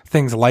was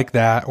things like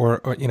that, or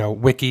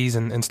wikis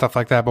and stuff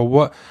like that. But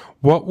what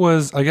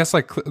was, I guess,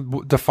 like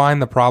define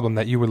the problem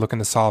that you were looking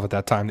to solve at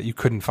that time that you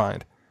couldn't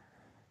find?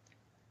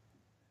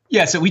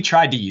 Yeah, so we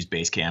tried to use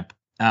Basecamp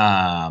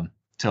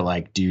to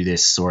like do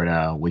this sort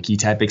of wiki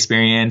type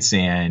experience,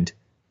 and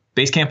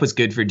Basecamp was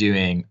good for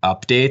doing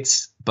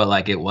updates, but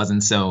like it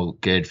wasn't so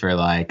good for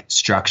like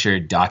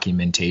structured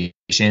documentation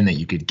that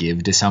you could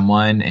give to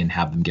someone and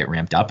have them get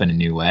ramped up in a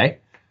new way.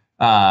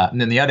 And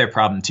then the other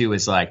problem too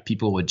is like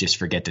people would just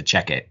forget to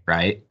check it,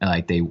 right?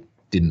 Like they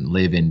didn't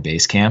live in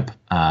Basecamp.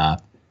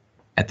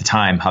 At the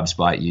time,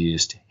 HubSpot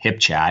used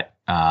HipChat,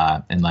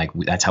 and like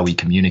that's how we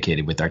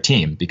communicated with our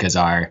team, because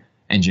our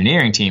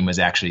engineering team was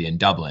actually in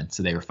Dublin,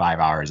 so they were 5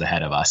 hours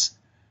ahead of us.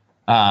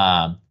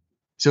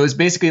 So it's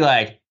basically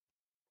like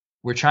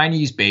we're trying to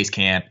use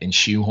Basecamp and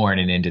shoehorn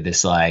it into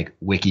this like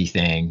wiki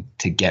thing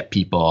to get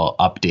people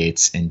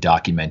updates and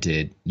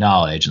documented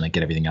knowledge and like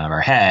get everything out of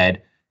our head.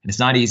 And it's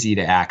not easy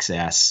to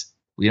access.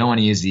 We don't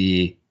want to use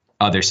the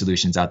other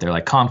solutions out there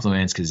like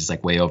Confluence because it's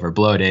like way over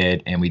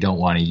bloated, and we don't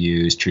want to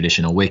use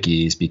traditional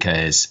wikis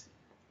because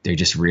they're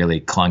just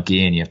really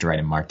clunky and you have to write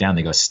in Markdown.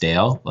 They go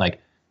stale.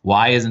 Like,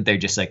 why isn't there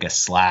just like a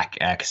Slack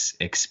X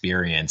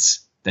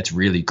experience that's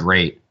really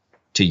great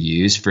to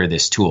use for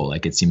this tool?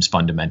 Like, it seems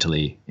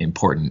fundamentally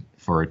important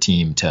for a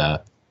team to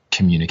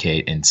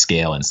communicate and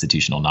scale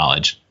institutional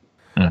knowledge.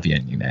 I don't know if you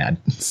have anything to add.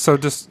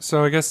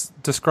 So I guess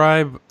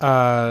describe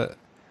how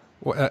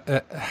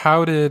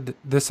did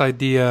this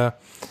idea,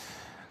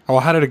 well,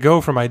 how did it go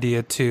from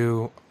idea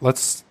to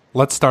let's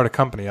start a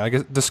company? I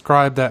guess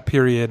describe that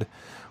period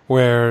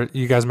where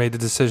you guys made the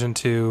decision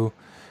to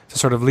to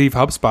sort of leave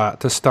HubSpot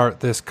to start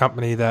this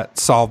company that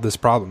solved this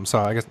problem. So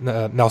I guess,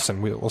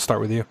 Nelson, we'll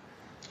start with you.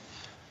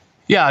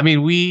 Yeah, I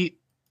mean, we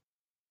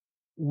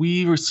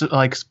were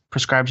like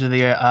prescribed to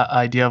the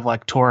idea of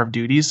like tour of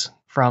duties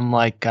from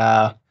like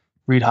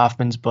Reid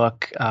Hoffman's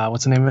book.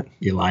 What's the name of it?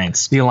 The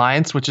Alliance. The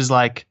Alliance, which is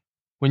like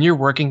when you're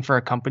working for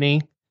a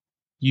company,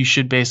 you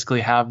should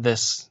basically have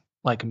this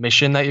like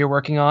mission that you're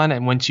working on.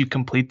 And once you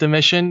complete the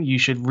mission, you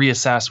should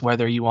reassess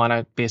whether you want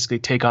to basically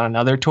take on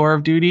another tour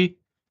of duty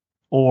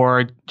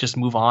or just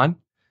move on.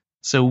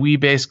 So we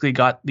basically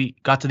got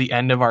to the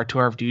end of our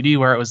tour of duty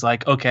where it was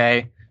like,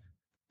 okay,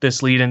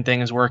 this lead-in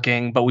thing is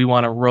working, but we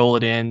want to roll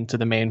it into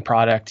the main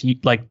product,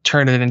 like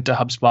turn it into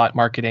HubSpot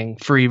marketing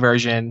free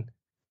version.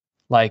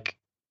 Like,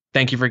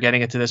 thank you for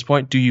getting it to this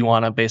point. Do you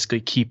want to basically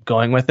keep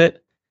going with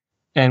it?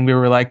 And we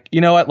were like, you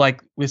know what?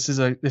 Like, this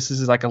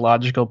is like a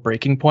logical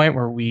breaking point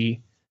where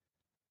we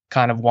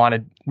kind of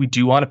we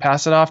do want to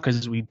pass it off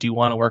because we do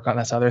want to work on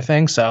this other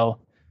thing. So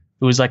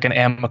it was like an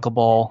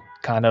amicable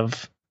kind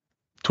of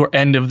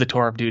end of the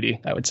tour of duty,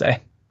 I would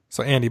say.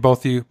 So Andy,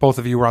 both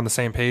of you were on the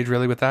same page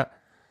really with that?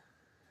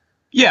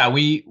 Yeah,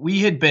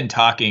 we had been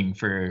talking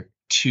for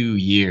 2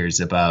 years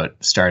about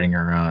starting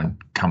our own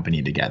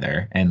company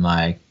together. And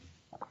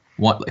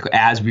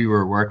as we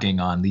were working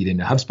on Lead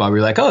into HubSpot, we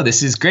were like, oh,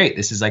 this is great.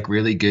 This is like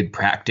really good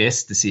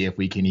practice to see if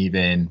we can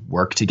even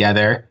work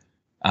together.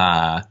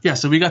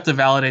 So we got to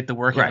validate the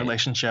working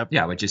relationship.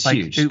 Yeah, which is like,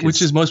 huge.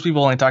 Which is most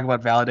people only talk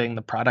about validating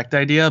the product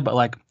idea, but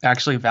like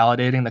actually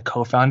validating the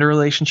co-founder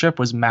relationship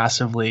was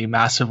massively,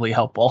 massively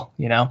helpful,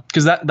 you know,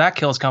 because that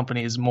kills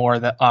companies more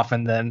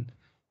often than,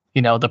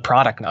 you know, the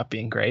product not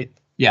being great.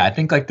 Yeah, I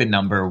think like the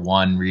number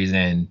one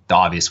reason, the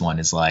obvious one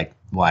is like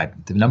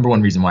the number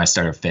one reason why a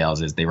startup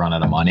fails is they run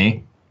out of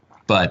money.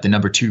 But the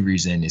number two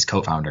reason is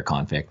co-founder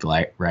conflict,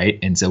 right?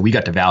 And so we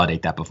got to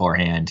validate that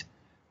beforehand.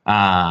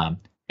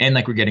 And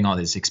like we're getting all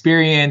this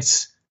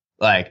experience,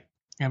 like,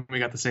 and we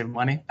got to save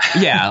money.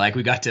 Yeah, like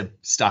we got to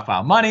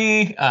stockpile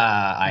money. We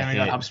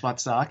got HubSpot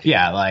stock.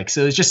 Yeah, like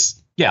so it's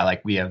just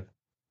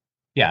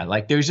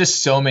there's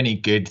just so many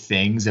good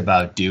things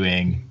about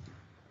doing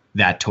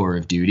that tour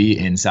of duty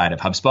inside of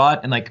HubSpot.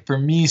 And like for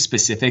me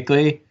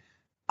specifically,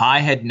 I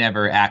had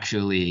never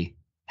actually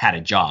had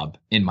a job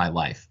in my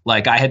life.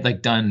 Like I had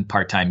like done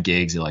part-time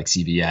gigs at like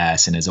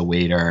CVS and as a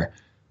waiter,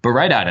 but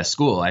right out of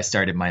school, I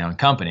started my own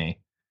company.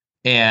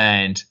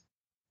 And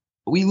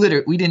we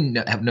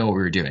didn't know what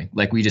we were doing.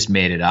 Like we just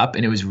made it up.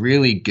 And it was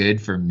really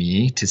good for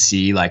me to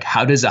see like,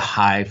 how does a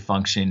high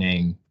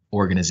functioning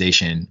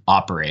organization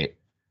operate?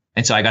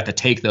 And so I got to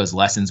take those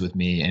lessons with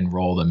me and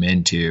roll them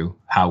into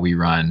how we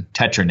run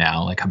Tetra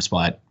now. Like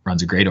HubSpot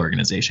runs a great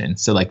organization.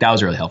 So like that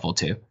was really helpful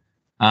too.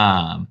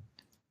 So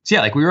yeah,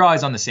 like we were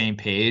always on the same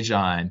page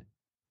on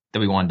that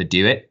we wanted to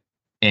do it.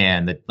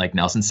 And that, like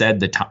Nelson said,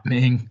 the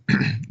timing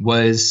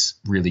was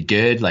really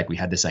good. Like we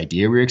had this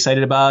idea we were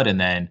excited about. And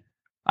then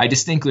I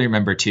distinctly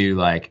remember too,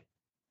 like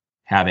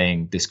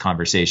having this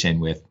conversation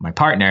with my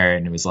partner,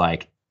 and it was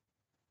like,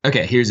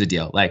 okay, here's the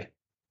deal. Like,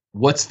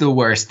 what's the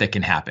worst that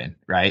can happen,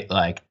 right?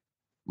 Like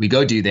we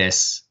go do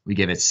this, we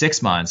give it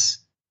 6 months,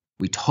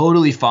 we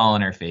totally fall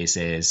on our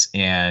faces,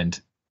 and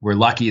we're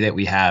lucky that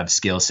we have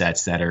skill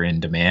sets that are in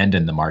demand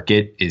and the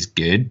market is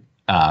good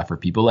for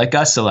people like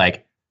us. So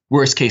like,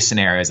 worst case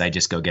scenario is I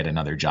just go get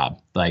another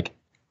job. Like,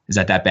 is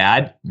that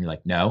bad? And you're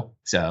like, no.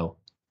 So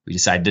we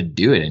decided to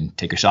do it and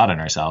take a shot on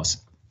ourselves.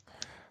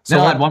 So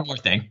then I'll add one more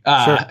thing.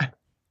 Sure.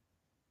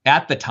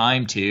 At the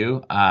time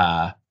too,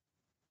 I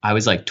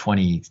was like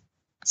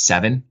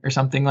 27 or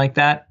something like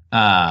that.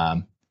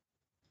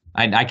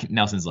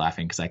 Nelson's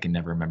laughing because I can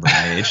never remember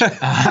my age.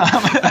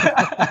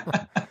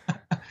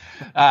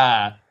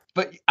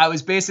 But I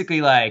was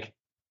basically like,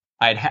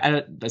 I'd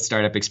had the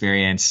startup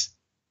experience,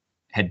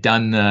 had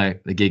done the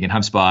gig in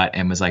HubSpot,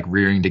 and was like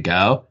rearing to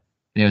go.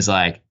 And it was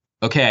like,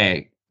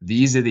 okay,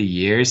 these are the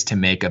years to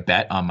make a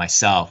bet on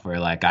myself where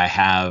like I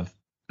have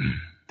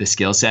the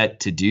skill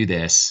set to do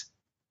this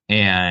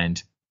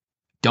and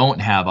don't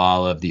have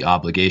all of the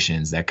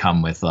obligations that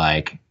come with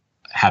like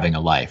having a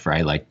life,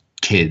 right? Like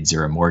kids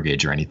or a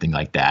mortgage or anything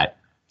like that.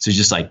 So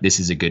just like, this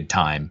is a good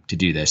time to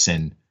do this.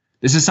 And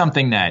this is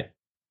something that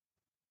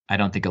I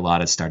don't think a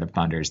lot of startup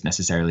founders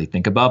necessarily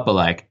think about, but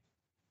like,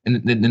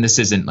 and this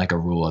isn't like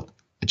a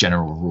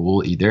general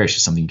rule either. It's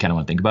just something you kind of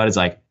want to think about. Is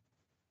like,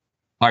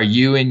 are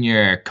you and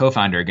your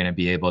co-founder going to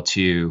be able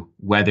to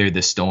weather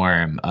the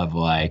storm of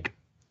like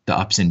the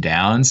ups and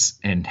downs,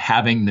 and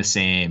having the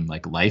same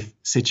like life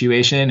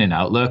situation and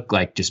outlook,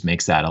 like just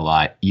makes that a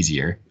lot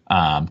easier.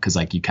 Cause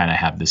like you kind of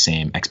have the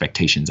same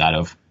expectations out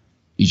of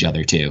each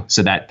other too.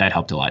 So that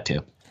helped a lot too.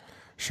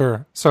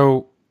 Sure.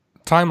 So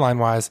timeline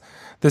wise,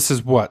 this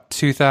is what,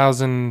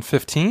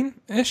 2015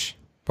 ish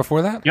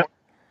before that? Yep.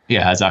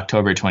 Yeah, it's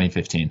October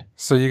 2015.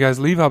 So you guys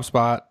leave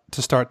HubSpot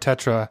to start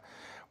Tetra.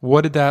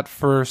 What did that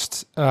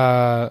first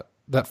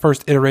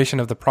iteration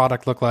of the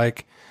product look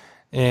like?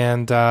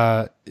 And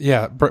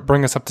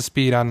bring us up to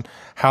speed on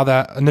how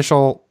that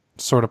initial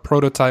sort of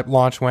prototype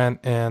launch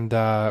went and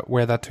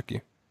where that took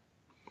you.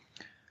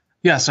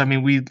 Yeah, so I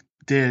mean, we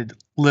did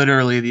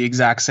literally the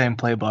exact same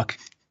playbook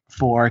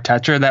for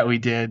Tetra that we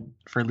did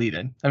for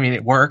Lead-In. I mean,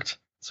 it worked.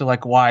 So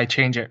like, why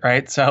change it,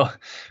 right? So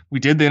we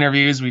did the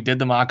interviews, we did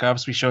the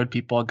mock-ups, we showed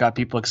people, got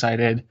people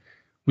excited.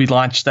 We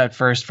launched that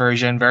first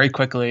version very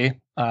quickly,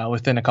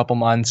 within a couple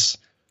months.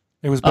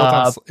 It was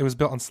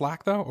built on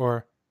Slack though,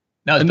 or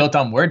no, it's built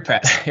on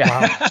WordPress.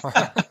 Yeah.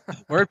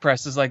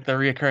 WordPress is like the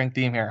reoccurring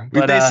theme here.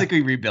 We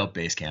basically rebuilt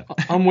Basecamp.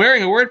 I'm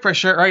wearing a WordPress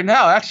shirt right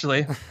now,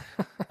 actually.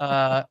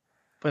 But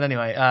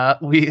anyway,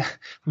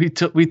 we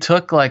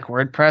took like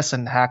WordPress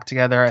and hacked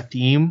together a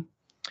theme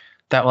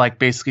that like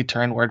basically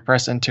turned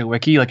WordPress into a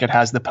wiki. Like it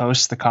has the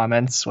posts, the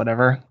comments,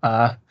 whatever,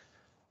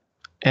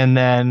 and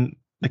then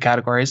the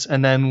categories.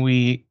 And then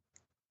we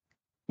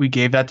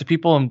gave that to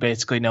people, and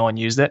basically no one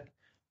used it.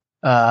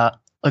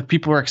 Like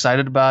people were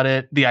excited about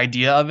it, the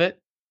idea of it,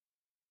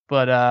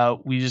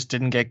 but we just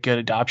didn't get good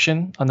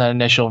adoption on that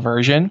initial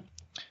version.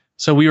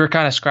 So we were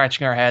kind of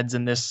scratching our heads,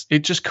 and it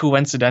just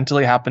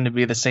coincidentally happened to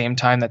be the same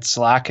time that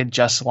Slack had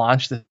just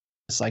launched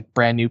this like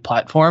brand new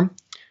platform.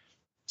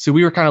 So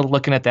we were kind of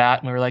looking at that,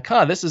 and we were like,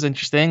 this is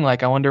interesting.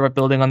 Like, I wonder what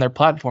building on their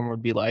platform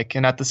would be like.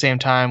 And at the same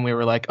time, we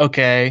were like,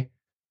 okay,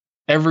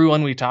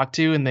 everyone we talked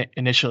to in the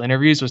initial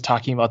interviews was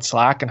talking about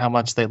Slack and how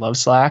much they love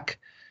Slack.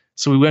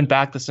 So we went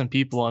back to some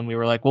people and we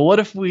were like, well, what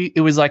if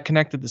it was like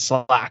connected to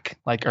Slack?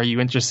 Like, are you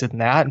interested in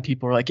that? And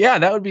people were like, yeah,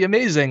 that would be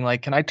amazing.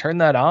 Like, can I turn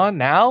that on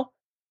now?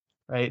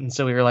 Right. And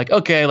so we were like,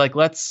 okay, like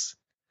this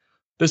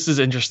is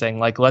interesting.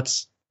 Like,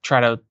 let's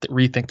try to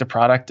rethink the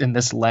product in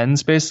this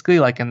lens, basically,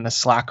 like in the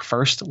Slack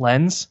first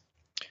lens.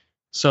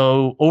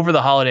 So over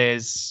the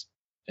holidays,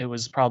 it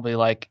was probably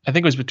like, I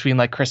think it was between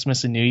like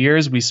Christmas and New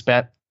Year's, we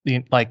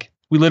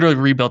literally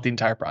rebuilt the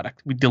entire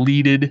product. We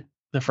deleted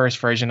the first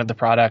version of the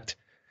product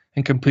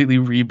and completely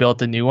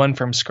rebuilt a new one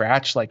from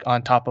scratch, like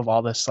on top of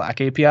all the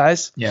Slack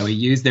APIs. Yeah, we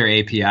used their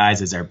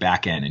APIs as our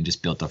back end and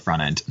just built the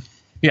front end.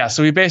 Yeah,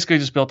 so we basically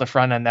just built a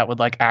front end that would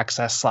like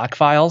access Slack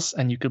files,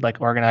 and you could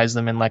like organize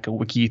them in like a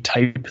wiki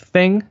type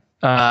thing.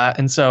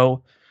 And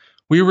so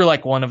we were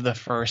like one of the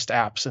first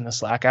apps in the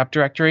Slack app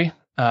directory.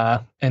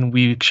 And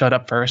we showed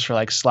up first for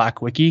like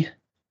Slack wiki,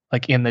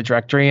 like in the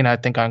directory. And I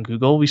think on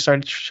Google, we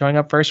started showing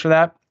up first for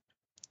that.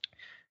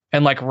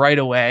 And like right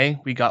away,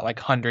 we got like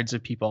hundreds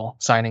of people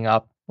signing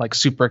up, like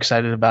super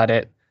excited about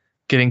it,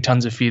 getting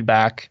tons of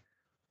feedback.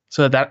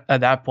 So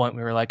at that point,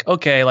 we were like,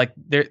 okay, like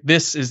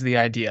this is the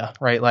idea,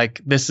 right? Like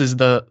this is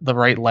the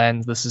right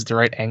lens. This is the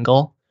right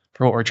angle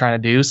for what we're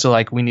trying to do. So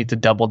like we need to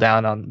double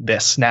down on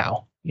this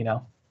now, you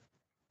know?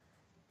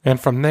 And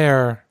from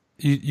there,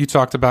 you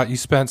talked about you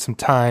spent some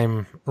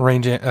time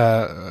raising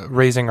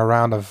a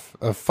round of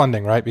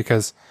funding, right?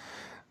 Because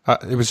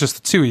it was just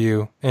the two of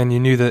you, and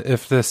you knew that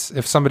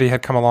if somebody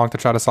had come along to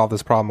try to solve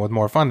this problem with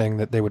more funding,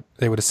 that they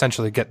would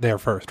essentially get there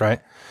first, right?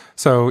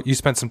 So you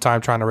spent some time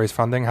trying to raise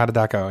funding. How did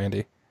that go,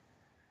 Andy?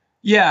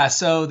 Yeah,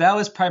 so that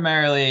was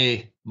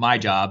primarily my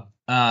job.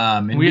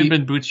 And we had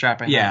been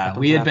bootstrapping. Yeah,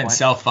 we had been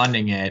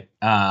self-funding it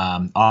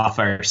off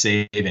our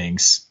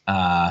savings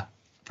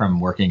from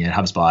working at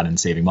HubSpot and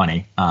saving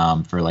money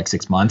for like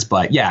 6 months.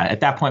 But yeah,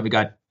 at that point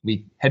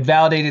we had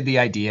validated the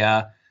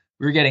idea.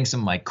 We were getting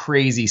some like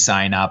crazy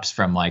signups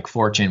from like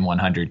Fortune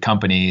 100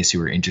 companies who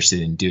were interested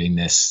in doing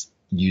this,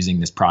 using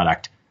this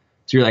product.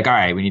 So we were like, all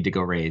right, we need to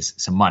go raise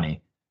some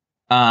money.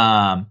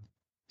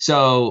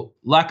 So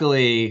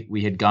luckily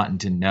we had gotten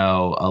to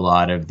know a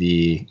lot of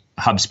the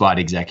HubSpot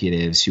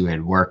executives who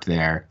had worked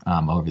there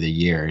over the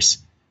years.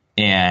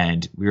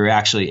 And we were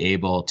actually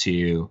able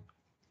to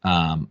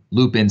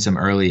loop in some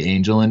early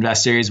angel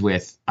investors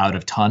without a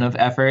ton of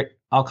effort,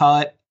 I'll call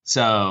it.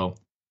 So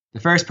the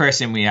first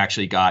person we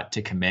actually got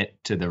to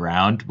commit to the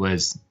round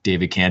was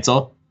David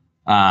Cancel.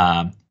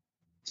 So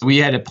we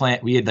had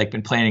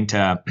been planning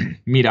to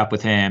meet up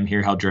with him,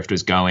 hear how Drift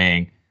was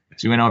going.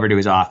 So we went over to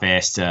his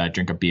office to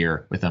drink a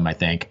beer with him, I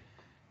think.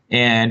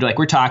 And like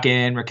we're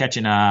talking, we're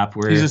catching up.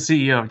 He's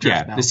the CEO of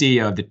Drift now. The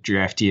CEO of the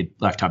Drift. He had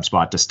left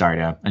HubSpot to start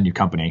a new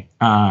company.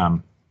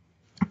 And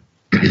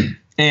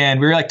we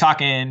were like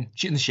talking,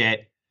 shooting the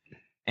shit.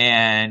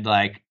 And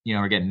like,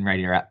 we're getting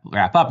ready to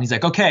wrap up. And he's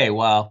like, okay,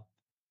 well,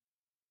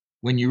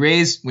 when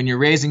you're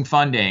raising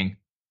funding,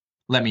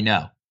 let me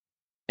know.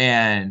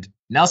 And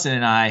Nelson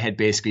and I had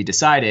basically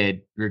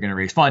decided we were going to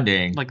raise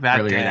funding like that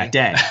earlier that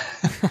day.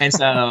 And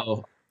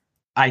so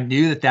I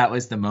knew that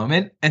was the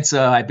moment. And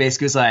so I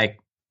basically was like,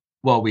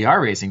 well, we are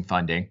raising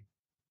funding.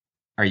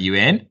 Are you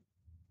in?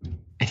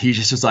 And he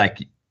just was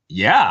like,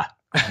 yeah.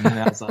 And then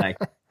I was like,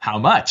 how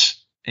much?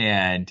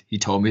 And he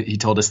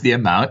told us the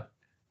amount.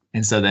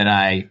 And so then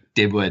I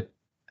did what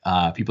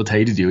people tell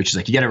you to do, which is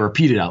like, you got to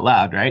repeat it out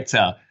loud, right?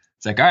 So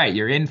it's like, all right,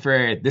 you're in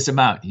for this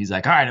amount. He's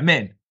like, all right, I'm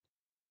in.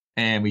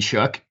 And we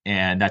shook,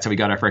 and that's how we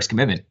got our first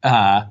commitment.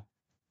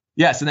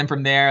 So then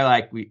from there,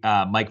 like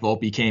Mike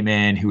Volpe came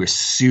in, who was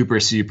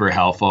super, super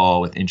helpful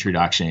with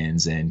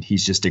introductions, and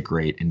he's just a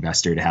great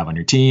investor to have on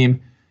your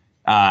team.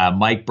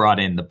 Mike brought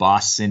in the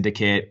Boss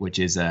Syndicate, which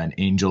is an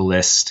angel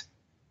list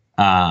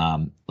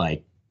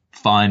like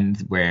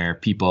fund where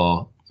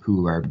people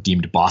who are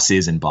deemed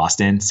bosses in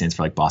Boston, stands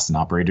for like Boston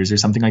operators or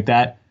something like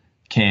that,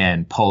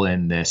 can pull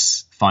in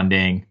this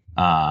funding.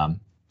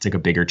 It's like a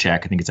bigger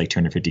check. I think it's like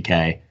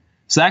 $250K.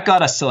 So that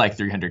got us to like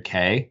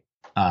 $300K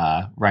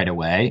right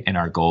away. And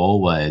our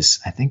goal was,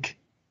 I think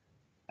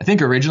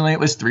originally it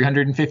was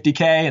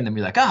 $350K, and then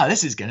we're like,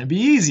 this is gonna be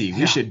easy.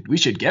 We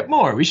should get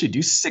more. We should do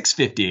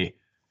 $650.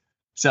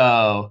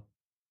 So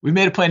we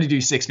made a plan to do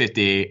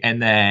 $650,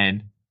 and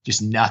then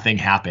just nothing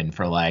happened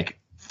for like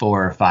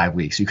 4 or 5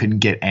 weeks. We couldn't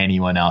get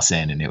anyone else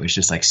in, and it was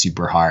just like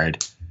super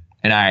hard.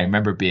 And I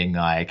remember being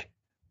like,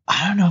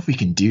 I don't know if we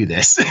can do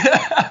this.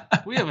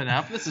 We have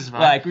enough. This is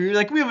fine. Like we were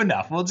like, we have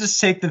enough. We'll just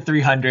take the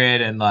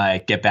 300 and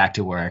like get back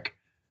to work.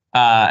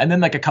 And then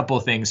like a couple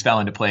of things fell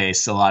into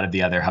place. A lot of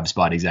the other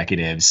HubSpot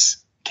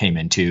executives came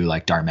in too,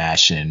 like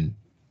Dharmesh and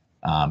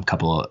a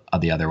couple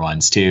of the other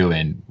ones too.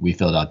 And we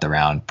filled out the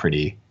round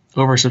pretty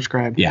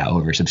oversubscribed. Yeah,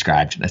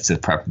 oversubscribed. That's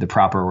the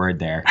proper word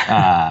there.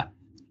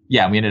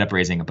 Yeah, we ended up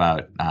raising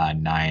about a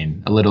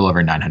little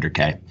over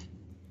 900K.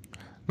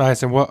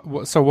 Nice. And what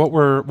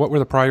were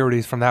the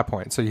priorities from that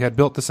point? So you had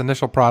built this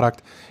initial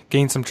product,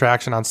 gained some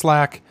traction on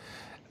Slack,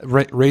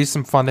 raised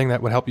some funding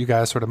that would help you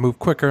guys sort of move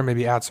quicker,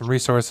 maybe add some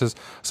resources.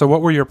 So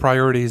what were your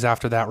priorities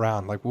after that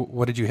round? Like,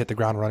 what did you hit the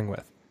ground running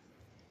with?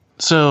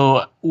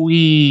 So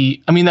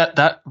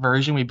that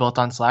version we built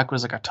on Slack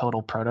was like a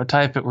total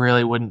prototype. It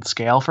really wouldn't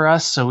scale for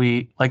us. So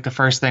we like the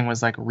first thing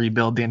was like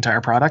rebuild the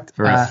entire product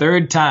for a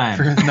third time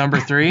for number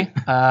 3.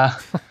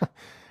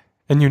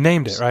 And you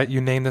named it, right? You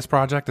named this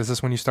project. Is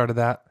this when you started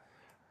that?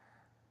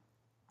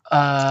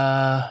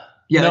 Yeah,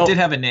 no. It did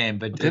have a name,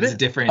 but it's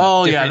different.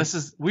 Oh, different,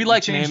 yeah, we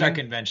like naming. Our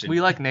convention.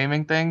 We like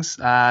naming things.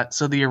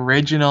 So the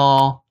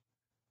original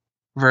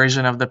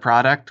version of the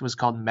product was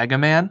called Mega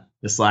Man.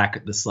 The Slack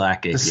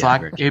API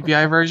version.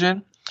 API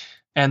version.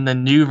 And the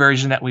new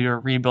version that we were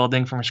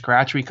rebuilding from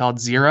scratch, we called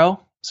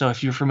Zero. So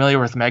if you're familiar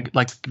with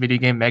video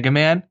game Mega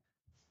Man,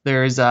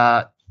 there's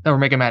or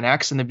Mega Man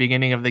X in the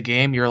beginning of the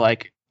game, you're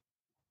like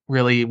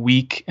really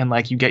weak and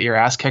like you get your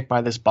ass kicked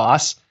by this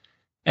boss.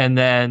 And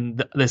then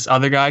this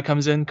other guy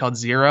comes in called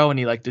Zero, and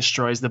he like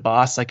destroys the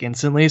boss like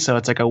instantly. So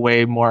it's like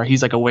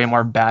he's like a way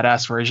more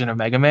badass version of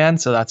Mega Man.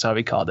 So that's why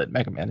we called it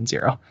Mega Man and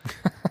Zero.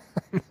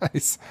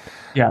 Nice.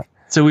 Yeah.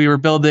 So we were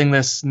building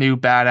this new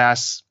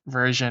badass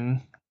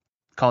version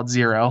called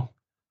Zero.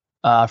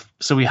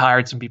 So we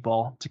hired some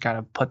people to kind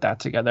of put that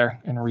together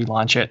and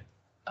relaunch it.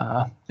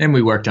 And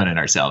we worked on it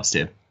ourselves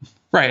too.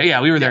 Right.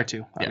 Yeah. We were there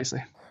too, obviously.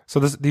 Yeah. So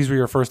these were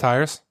your first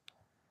hires?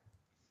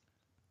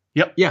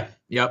 Yep. Yeah.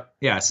 Yep.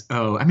 Yes.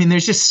 Oh, I mean,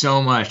 there's just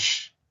so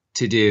much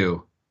to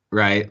do,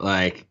 right?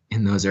 Like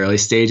in those early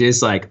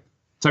stages, all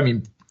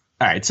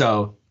right.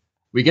 So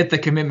we get the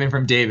commitment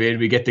from David,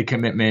 we get the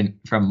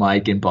commitment from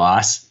Mike and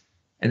Boss.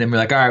 And then we're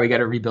like, all right, we got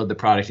to rebuild the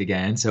product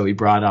again. So we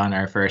brought on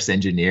our first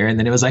engineer, and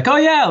then it was like, oh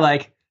yeah,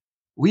 like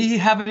we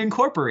haven't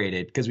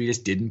incorporated because we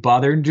just didn't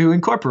bother to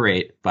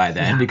incorporate by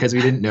then because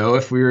we didn't know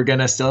if we were going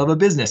to still have a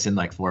business in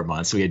like 4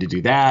 months. So we had to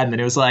do that. And then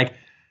it was like,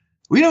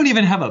 we don't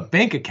even have a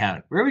bank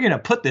account. Where are we going to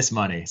put this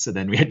money? So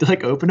then we had to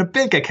like open a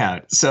bank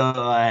account. So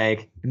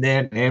like,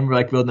 and we're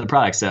like building the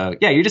product. So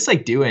yeah, you're just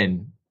like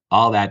doing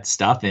all that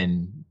stuff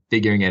and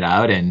figuring it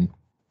out. And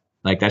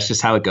like, that's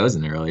just how it goes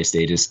in the early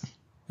stages.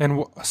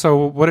 And so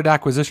what did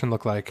acquisition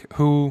look like?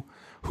 Who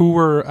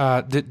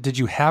were, did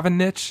you have a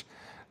niche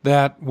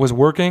that was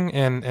working,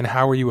 and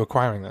how were you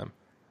acquiring them?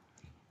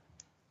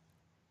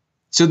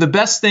 So the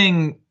best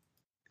thing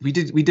we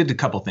did a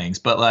couple things,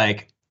 but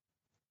like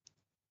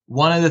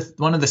one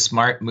of the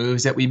smart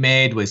moves that we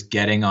made was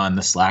getting on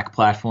the Slack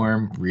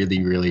platform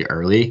really, really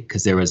early,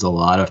 because there was a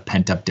lot of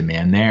pent up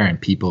demand there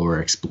and people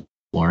were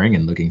exploring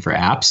and looking for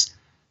apps.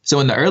 So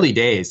in the early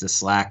days, the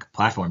Slack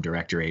platform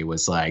directory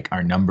was like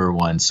our number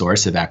one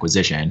source of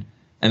acquisition.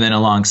 And then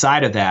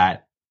alongside of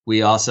that,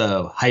 we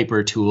also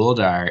hyper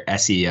tooled our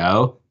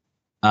SEO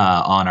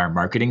on our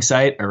marketing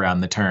site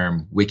around the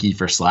term Wiki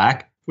for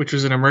Slack. Which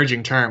was an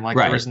emerging term. Like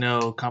there was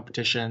no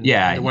competition.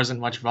 Yeah. There wasn't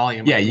much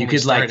volume. Yeah. You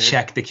could like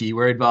check the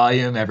keyword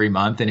volume every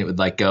month and it would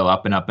like go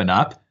up and up and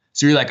up.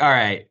 So you're like, all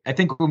right, I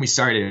think when we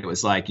started, it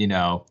was like,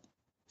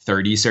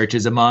 30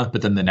 searches a month,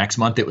 but then the next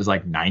month it was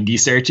like 90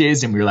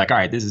 searches. And we were like, all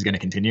right, this is going to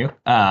continue.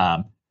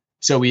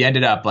 So we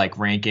ended up like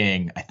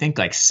ranking, I think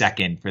like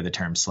second for the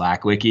term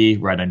Slack Wiki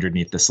right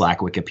underneath the Slack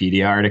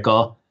Wikipedia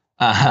article.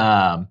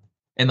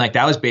 And like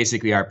that was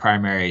basically our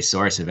primary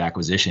source of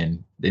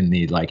acquisition in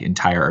the like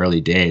entire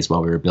early days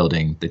while we were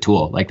building the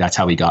tool. Like that's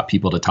how we got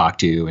people to talk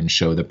to and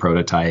show the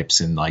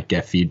prototypes and like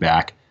get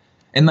feedback.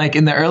 And like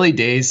in the early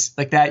days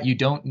like that, you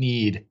don't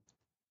need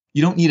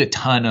a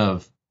ton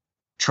of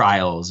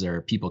trials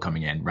or people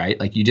coming in, right?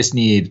 Like you just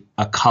need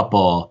a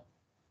couple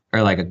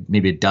or like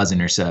maybe a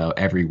dozen or so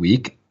every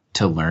week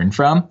to learn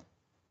from.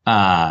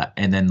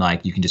 And then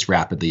like you can just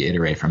rapidly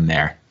iterate from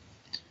there.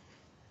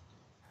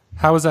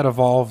 How has that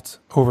evolved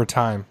over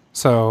time?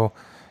 So,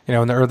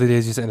 in the early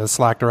days, you said the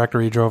Slack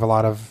directory drove a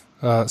lot of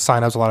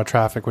signups, a lot of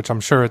traffic, which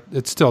I'm sure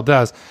it still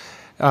does.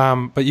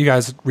 But you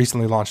guys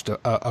recently launched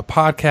a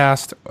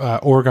podcast,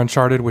 Org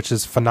Uncharted, which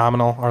is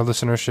phenomenal. Our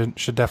listeners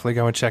should definitely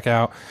go and check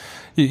out.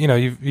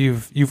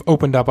 You've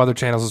opened up other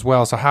channels as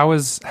well. So how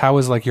is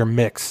like your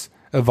mix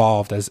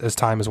evolved as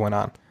time has went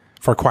on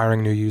for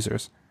acquiring new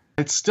users?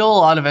 It's still a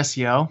lot of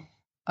SEO,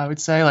 I would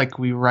say. Like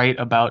we write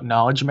about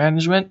knowledge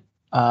management.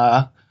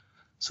 So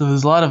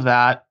there's a lot of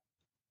that.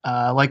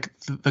 Like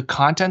the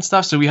content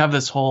stuff. So we have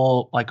this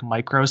whole like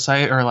micro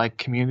site or like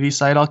community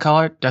site, I'll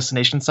call it,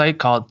 destination site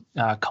called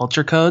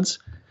Culture Codes,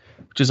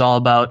 which is all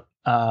about,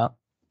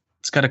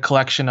 it's got a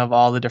collection of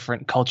all the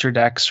different culture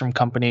decks from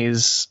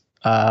companies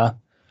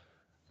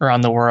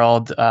around the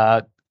world.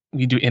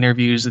 We do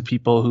interviews with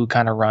people who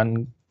kind of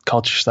run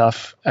culture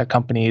stuff at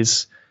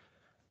companies.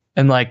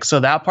 And like, so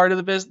that part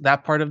of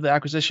that part of the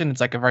acquisition,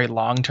 it's like a very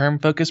long-term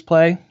focus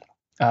play.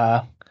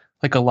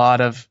 Like a lot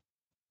of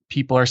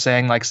people are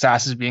saying like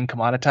SaaS is being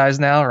commoditized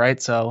now, right?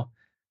 So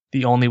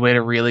the only way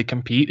to really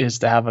compete is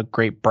to have a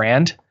great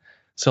brand.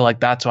 So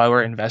like, that's why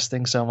we're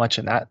investing so much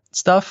in that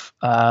stuff.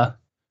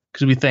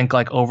 Because we think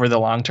like over the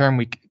long term,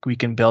 we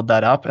can build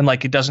that up, and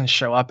like, it doesn't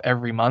show up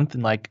every month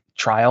in like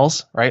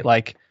trials, right?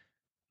 Like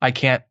I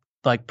can't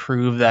like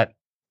prove that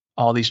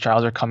all these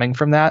trials are coming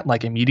from that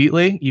like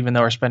immediately, even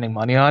though we're spending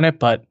money on it.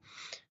 But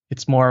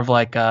it's more of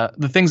like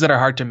the things that are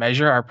hard to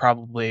measure are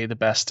probably the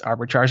best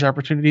arbitrage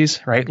opportunities,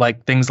 right?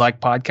 Like things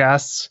like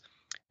podcasts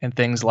and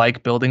things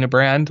like building a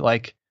brand.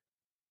 Like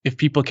if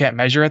people can't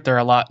measure it, they're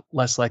a lot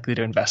less likely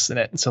to invest in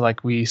it. So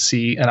like we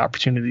see an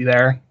opportunity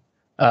there.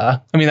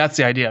 I mean, that's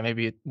the idea.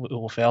 Maybe it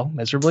will fail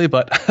miserably,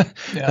 but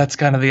that's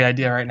kind of the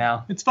idea right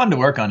now. It's fun to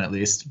work on, at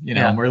least.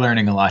 And we're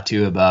learning a lot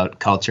too about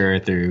culture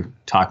through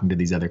talking to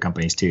these other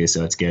companies too.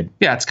 So it's good.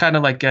 Yeah, it's kind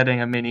of like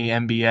getting a mini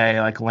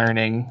MBA, like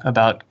learning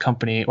about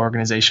company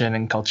organization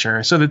and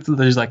culture. So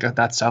there's like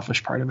that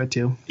selfish part of it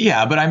too.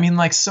 Yeah, but I mean,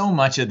 like so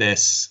much of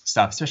this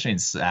stuff, especially in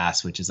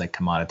SaaS, which is like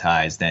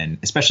commoditized, and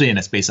especially in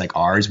a space like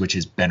ours, which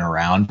has been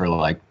around for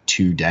like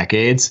 2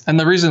 decades. And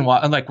the reason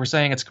why, like we're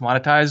saying it's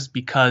commoditized,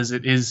 because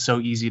it is so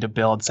easy to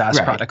build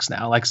SaaS products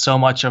now. Like so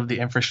much of the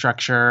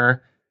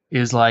infrastructure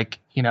is like,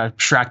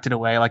 abstracted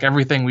away. Like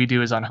everything we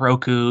do is on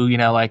Heroku,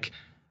 like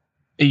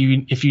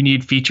if you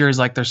need features,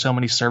 like there's so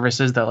many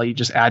services that like you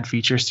just add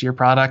features to your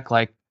product,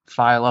 like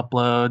file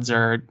uploads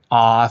or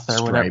auth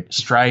or whatever,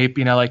 Stripe,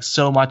 like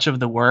so much of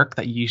the work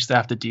that you used to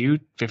have to do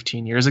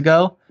 15 years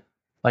ago,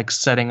 like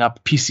setting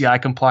up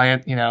PCI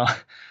compliant,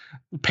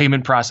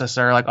 payment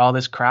processor, like all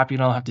this crap you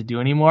don't have to do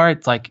anymore.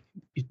 It's like,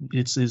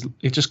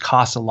 it just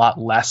costs a lot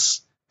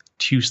less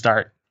to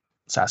start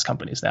SaaS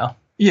companies now.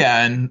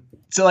 Yeah. And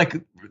so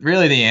like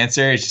really the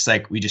answer is just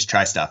like, we just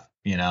try stuff,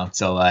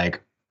 so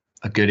like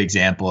a good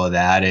example of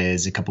that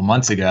is a couple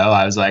months ago,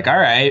 I was like, all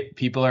right,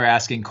 people are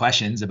asking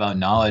questions about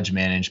knowledge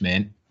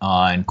management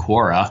on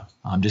Quora.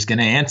 I'm just going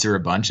to answer a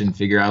bunch and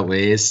figure out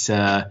ways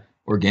to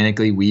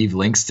organically weave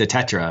links to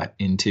Tetra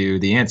into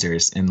the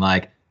answers. And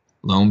like,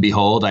 lo and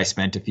behold, I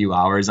spent a few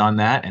hours on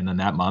that. And then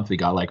that month we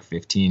got like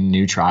 15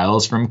 new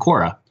trials from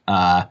Quora.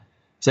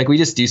 It's like we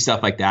just do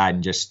stuff like that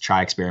and just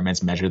try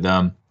experiments, measure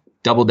them,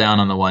 double down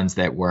on the ones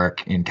that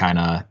work, and kind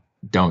of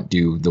don't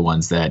do the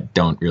ones that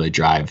don't really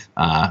drive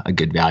a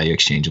good value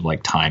exchange of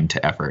like time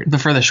to effort.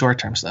 For the short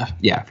term stuff.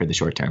 Yeah, for the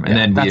short term. And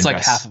then that's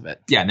like half of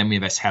it. Yeah, and then we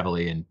invest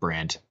heavily in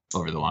brand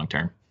over the long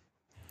term.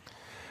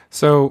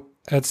 So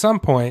at some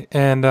point,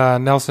 and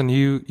Nelson,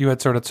 you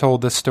had sort of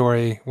told this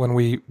story when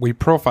we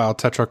profiled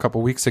Tetra a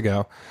couple weeks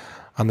ago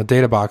on the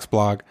DataBox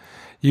blog.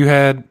 You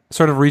had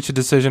sort of reached a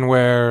decision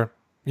where,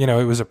 it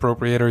was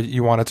appropriate, or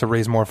you wanted to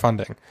raise more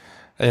funding.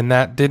 And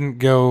that didn't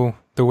go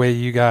the way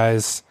you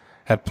guys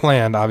had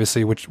planned,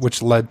 obviously,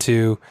 which led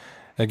to,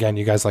 again,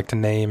 you guys like to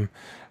name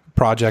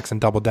projects and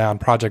double down,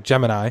 Project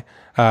Gemini.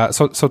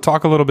 So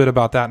talk a little bit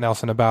about that,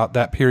 Nelson, about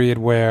that period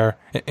where,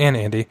 and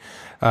Andy,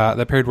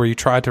 that period where you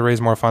tried to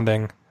raise more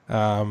funding,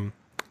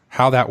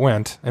 how that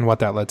went and what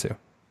that led to.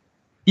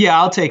 Yeah,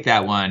 I'll take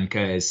that one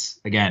because,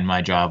 again,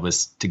 my job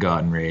was to go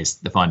out and raise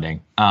the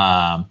funding.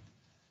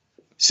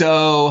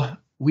 So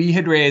we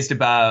had raised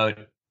about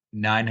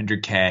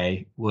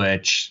 $900K,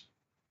 which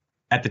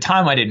at the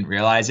time I didn't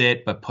realize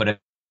it, but put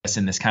us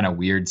in this kind of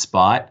weird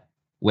spot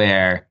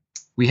where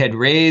we had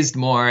raised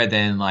more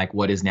than like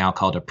what is now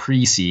called a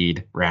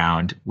pre-seed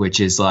round, which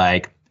is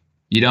like,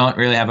 you don't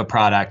really have a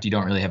product, you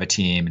don't really have a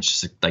team.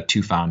 It's just like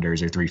 2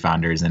 founders or 3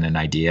 founders and an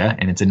idea.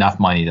 And it's enough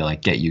money to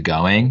like get you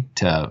going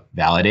to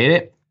validate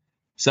it.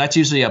 So that's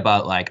usually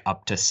about like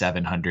up to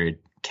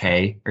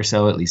 $700K or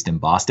so, at least in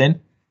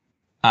Boston.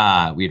 We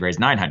had raised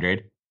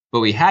 900, but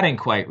we hadn't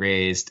quite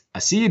raised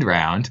a seed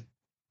round,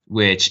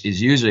 which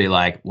is usually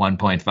like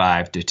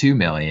 1.5 to 2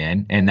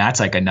 million. And that's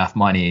like enough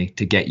money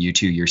to get you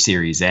to your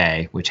Series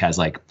A, which has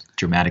like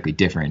dramatically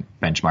different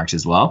benchmarks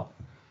as well.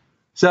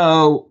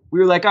 So we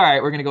were like, all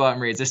right, we're going to go out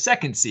and raise a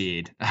second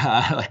seed.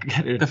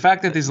 The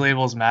fact that these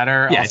labels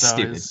matter it's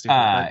stupid. Is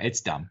stupid.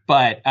 It's dumb.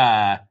 But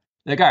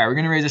like, all right, we're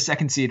going to raise a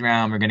second seed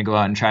round. We're going to go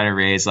out and try to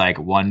raise like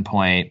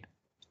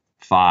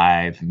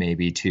 1.5,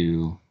 maybe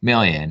 2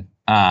 million.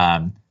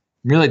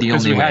 Really the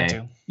only way. Had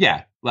to.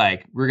 Yeah.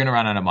 Like we're going to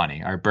run out of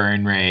money. Our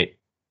burn rate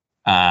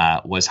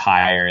was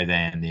higher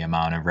than the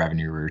amount of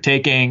revenue we were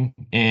taking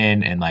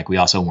in. And like, we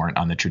also weren't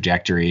on the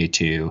trajectory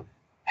to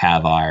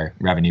have our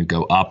revenue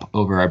go up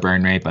over our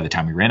burn rate by the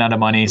time we ran out of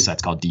money. So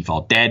that's called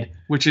default dead.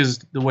 Which is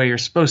the way you're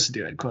supposed to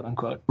do it, quote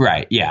unquote.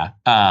 Right. Yeah.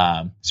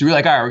 So we're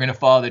like, all right, we're going to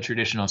follow the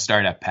traditional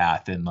startup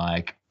path and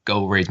like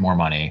go raise more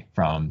money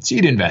from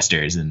seed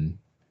investors and,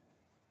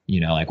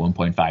 like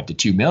 1.5 to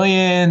 2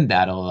 million.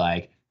 That'll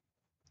like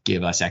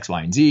give us X,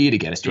 Y, and Z to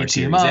get us to our 18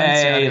 Series months,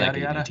 A, yada,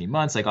 like yada, 18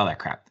 months, like all that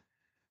crap.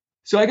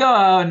 So I go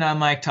out and I'm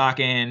like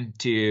talking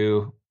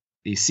to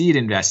these seed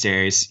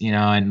investors,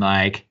 and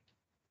like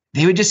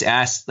they would just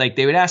ask, like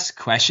they would ask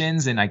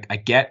questions, and I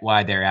get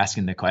why they're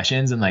asking the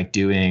questions and like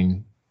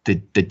doing the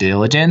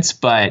diligence,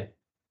 but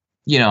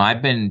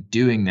I've been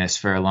doing this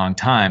for a long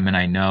time and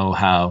I know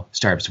how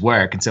startups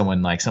work. And so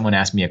when like someone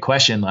asked me a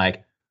question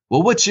like,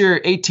 well, what's your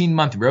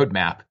 18-month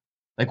roadmap?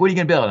 Like, what are you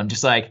going to build? I'm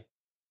just like,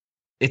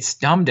 it's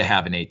dumb to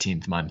have an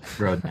 18-month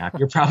roadmap.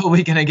 You're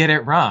probably going to get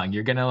it wrong.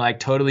 You're going to like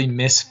totally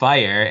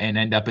misfire and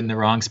end up in the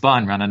wrong spot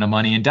and run out of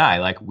money and die.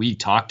 Like we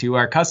talk to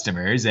our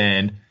customers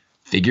and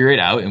figure it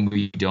out, and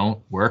we don't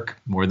work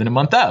more than a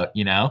month out,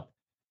 And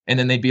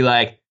then they'd be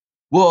like,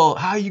 well,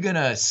 how are you going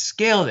to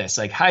scale this?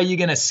 Like, how are you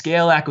going to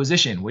scale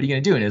acquisition? What are you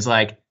going to do? And it's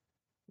like,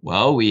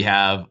 well, we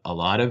have a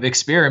lot of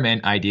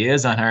experiment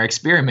ideas on our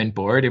experiment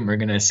board, and we're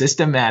going to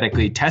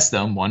systematically test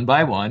them one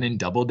by one and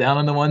double down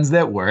on the ones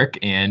that work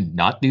and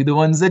not do the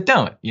ones that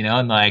don't,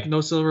 and like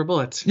no silver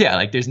bullets. Yeah.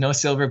 Like there's no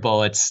silver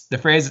bullets. The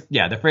phrase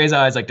I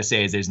always like to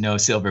say is there's no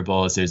silver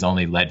bullets. There's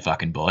only lead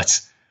fucking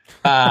bullets.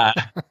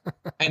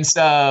 And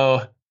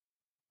so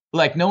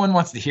like, no one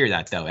wants to hear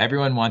that though.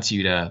 Everyone wants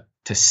you to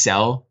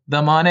sell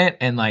them on it.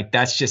 And like,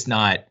 that's just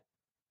not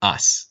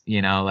us,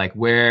 like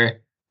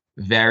we're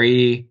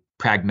very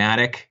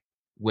pragmatic,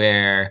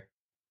 we're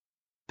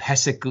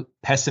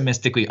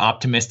pessimistically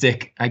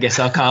optimistic, I guess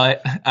I'll call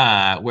it,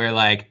 where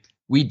like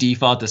we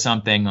default to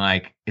something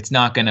like it's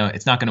not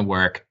gonna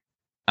work.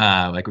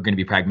 Like we're gonna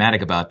be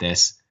pragmatic about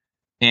this.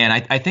 And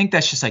I think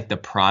that's just like the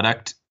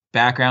product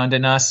background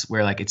in us,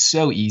 where like it's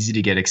so easy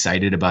to get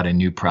excited about a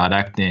new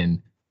product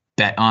and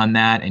bet on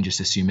that and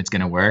just assume it's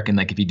going to work. And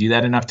like if you do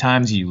that enough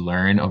times, you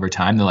learn over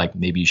time that like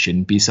maybe you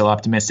shouldn't be so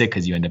optimistic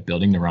because you end up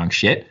building the wrong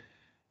shit.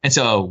 And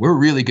so we're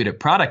really good at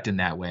product in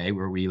that way,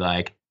 where we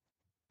like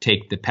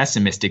take the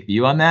pessimistic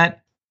view on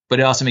that, but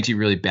it also makes you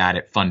really bad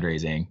at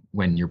fundraising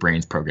when your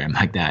brain's programmed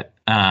like that.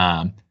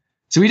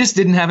 So we just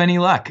didn't have any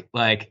luck.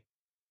 Like,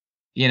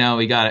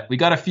 we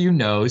got a few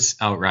no's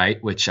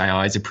outright, which I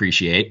always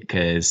appreciate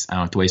because I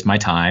don't have to waste my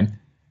time.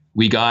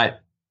 We got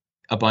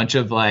a bunch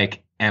of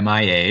like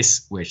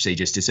MIAs, which they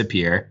just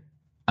disappear.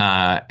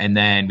 And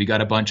then we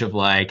got a bunch of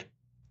like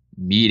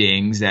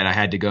meetings that I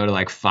had to go to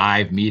like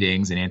 5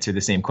 meetings and answer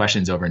the same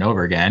questions over and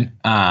over again,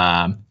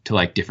 to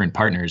like different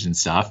partners and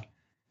stuff.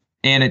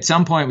 And at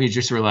some point we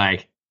just were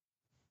like,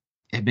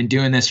 had been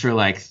doing this for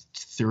like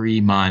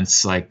 3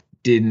 months, like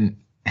didn't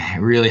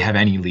really have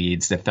any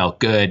leads that felt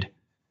good.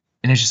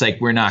 And it's just like,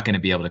 we're not going to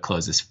be able to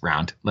close this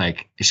round.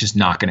 Like, it's just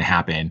not going to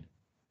happen.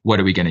 What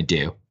are we going to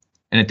do?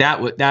 And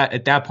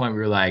at that point, we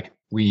were like,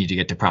 we need to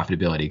get to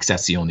profitability because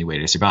that's the only way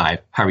to survive.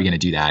 How are we going to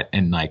do that?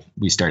 And like,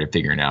 we started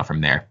figuring it out from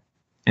there.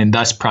 And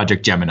thus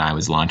Project Gemini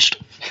was launched.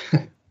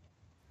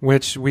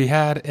 Which we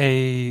had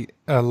a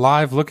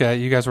live look at.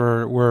 You guys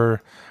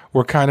were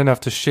kind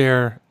enough to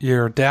share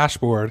your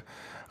dashboard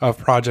of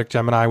Project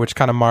Gemini, which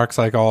kind of marks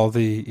like all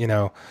the,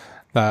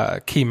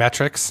 key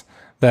metrics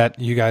that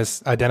you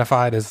guys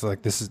identified as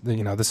like, this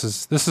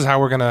is how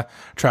we're going to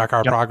track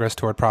our progress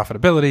toward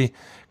profitability.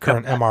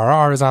 Current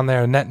MRR is on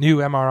there, net new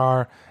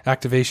MRR,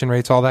 activation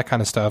rates, all that kind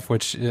of stuff,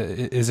 which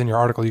is in your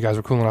article you guys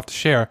were cool enough to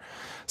share.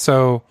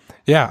 So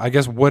yeah, I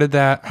guess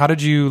how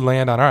did you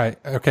land on, all right,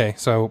 okay,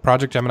 so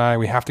Project Gemini,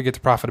 we have to get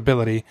to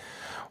profitability.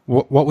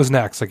 What was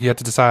next? Like you had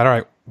to decide, all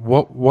right,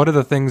 what are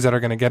the things that are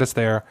going to get us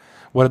there?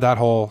 What did that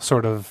whole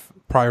sort of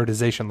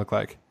prioritization look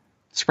like?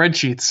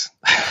 Spreadsheets.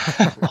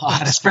 A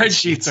lot of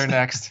spreadsheets are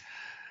next.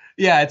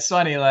 Yeah, it's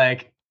funny.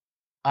 Like,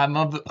 I'm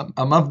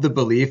of the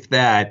belief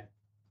that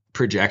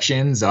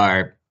projections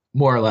are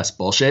more or less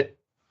bullshit.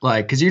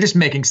 Like, because you're just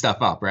making stuff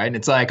up, right? And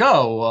it's like,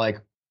 oh, well,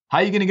 like, how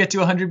are you going to get to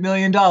 $100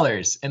 million?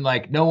 And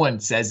like, no one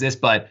says this,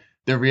 but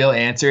the real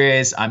answer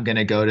is I'm going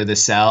to go to the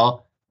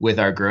cell with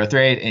our growth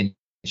rate and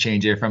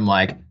change it from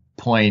like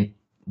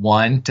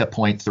 0.1 to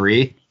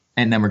 0.3,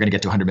 and then we're going to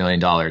get to $100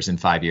 million in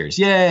 5 years.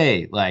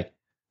 Yay! Like,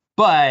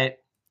 but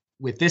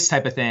with this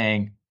type of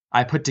thing,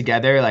 I put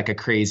together like a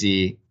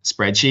crazy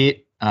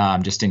spreadsheet,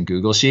 just in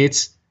Google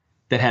Sheets,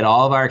 that had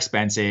all of our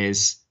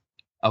expenses,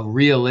 a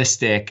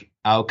realistic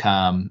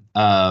outcome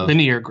of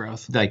linear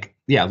growth. Like,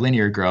 yeah,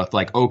 linear growth.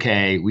 Like,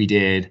 okay, we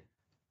did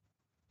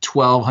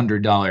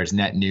 $1,200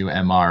 net new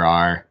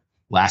MRR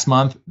last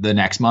month. The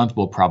next month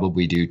we'll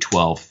probably do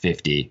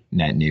 $1,250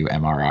 net new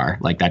MRR,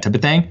 like that type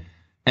of thing.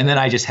 And then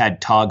I just had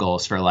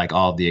toggles for like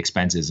all of the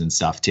expenses and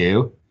stuff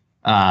too.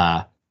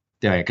 That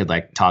I could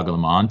like toggle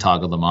them on,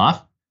 toggle them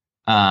off.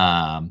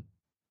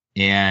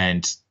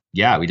 And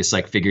yeah, we just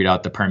like figured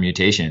out the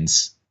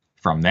permutations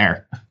from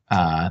there,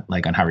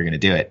 like on how we're going to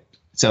do it.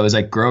 So it was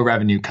like grow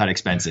revenue, cut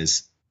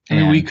expenses. I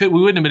mean, we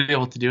wouldn't have been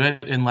able to do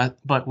it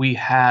but we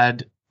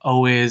had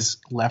always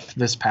left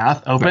this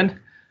path open. Right.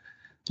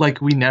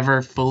 Like we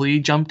never fully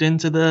jumped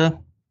into the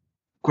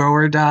grow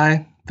or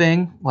die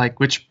thing, like,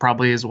 which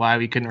probably is why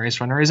we couldn't raise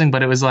fundraising,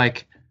 but it was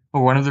like,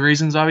 or one of the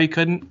reasons why we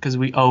couldn't, because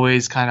we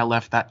always kind of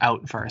left that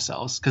out for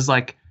ourselves. Because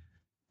like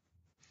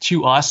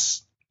to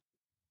us,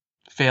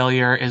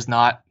 failure is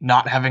not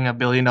having a $1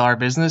 billion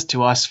business.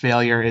 To us,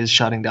 failure is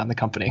shutting down the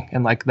company.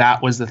 And like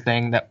that was the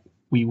thing that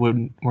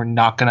we're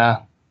not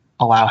gonna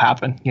allow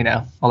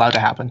to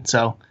happen.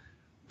 So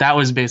that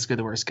was basically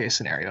the worst case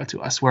scenario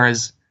to us.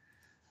 Whereas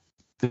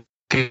the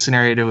case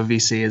scenario to a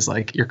VC is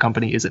like your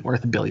company isn't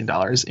worth $1 billion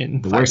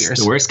in 5 years.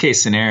 The worst case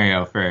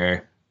scenario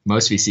for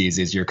most VCs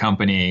is your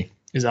company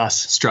is us.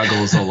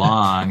 Struggles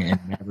along and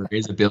never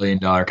is a $1 billion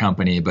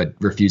company, but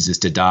refuses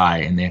to die,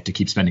 and they have to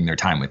keep spending their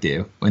time with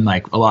you. And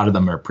like a lot of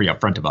them are pretty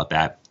upfront about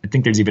that. I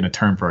think there's even a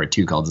term for it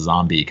too called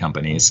zombie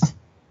companies.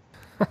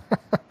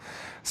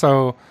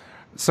 So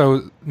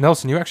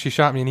Nelson, you actually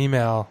shot me an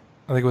email,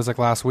 I think it was like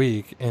last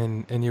week,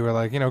 and you were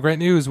like, great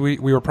news, we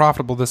were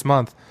profitable this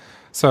month.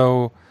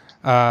 So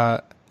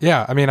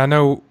yeah, I mean, I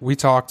know we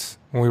talked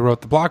when we wrote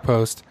the blog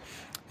post,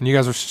 and you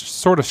guys were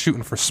sort of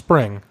shooting for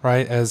spring,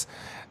 right? As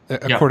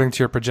according to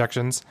your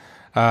projections,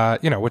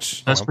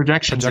 which those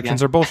projections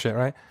are bullshit,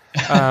 right?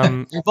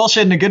 They're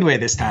bullshit in a good way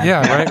this time.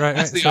 Yeah, right.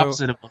 It's the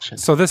opposite of bullshit.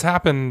 So this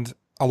happened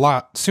a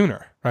lot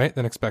sooner, right,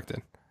 than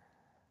expected.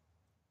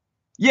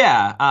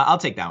 Yeah, I'll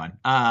take that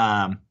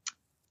one.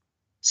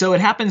 So it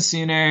happened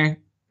sooner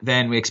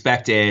than we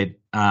expected.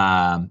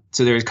 So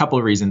there's a couple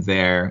of reasons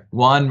there.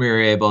 One, we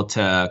were able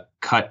to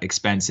cut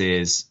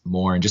expenses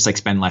more and just like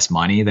spend less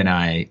money than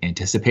I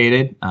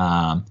anticipated,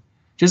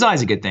 which is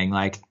always a good thing.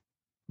 Like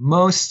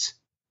most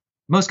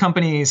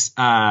companies,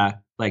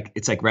 like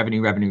it's like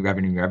revenue,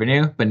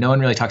 but no one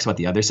really talks about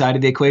the other side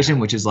of the equation,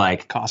 which is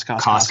like cost.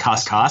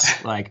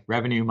 Like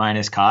revenue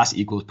minus cost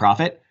equals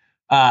profit.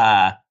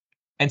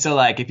 And so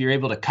like if you're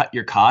able to cut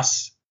your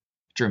costs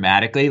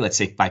dramatically, let's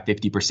say by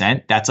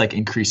 50%, that's like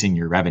increasing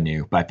your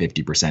revenue by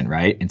 50%,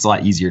 right? It's a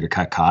lot easier to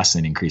cut costs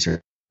and increase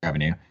our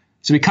revenue.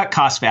 So we cut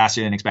costs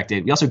faster than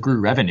expected. We also grew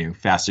revenue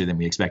faster than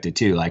we expected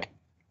too. Like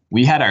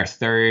we had our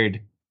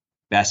third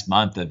best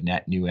month of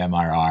net new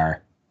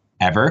MRR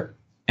ever.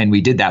 And we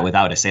did that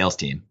without a sales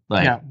team.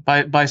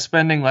 By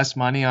spending less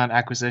money on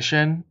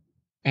acquisition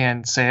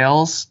and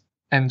sales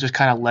and just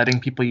kind of letting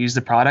people use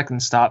the product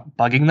and stop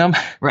bugging them.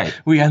 Right.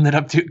 We ended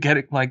up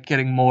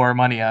getting more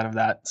money out of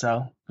that.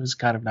 So it was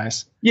kind of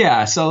nice.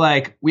 Yeah. So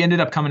like we ended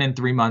up coming in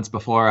 3 months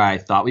before I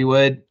thought we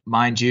would.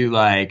 Mind you,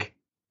 like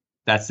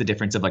that's the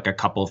difference of like a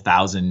couple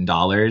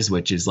 $1,000s,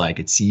 which is like,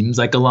 it seems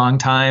like a long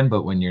time,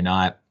 but when you're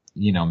not,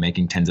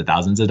 making tens of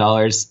thousands of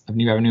dollars of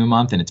new revenue a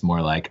month, and it's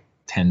more like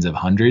tens of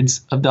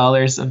hundreds of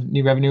dollars of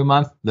new revenue a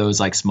month, those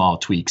like small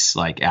tweaks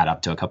like add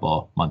up to a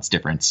couple months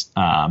difference.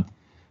 But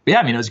yeah,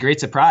 I mean, it was a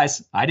great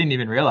surprise. I didn't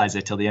even realize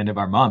it till the end of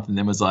our month, and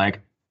then was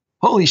like,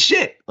 holy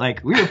shit,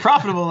 like we were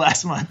profitable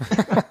last month.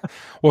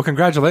 Well,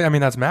 congratulations. I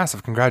mean, that's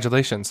massive.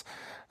 Congratulations.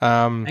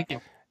 Thank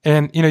you.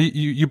 And,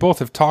 you both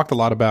have talked a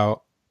lot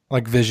about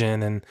like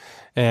vision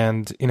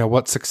and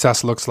what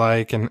success looks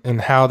like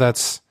and how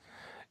that's,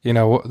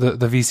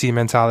 the VC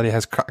mentality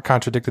has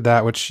contradicted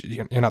that, which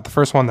you're not the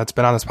first one that's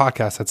been on this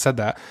podcast that said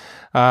that.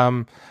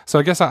 So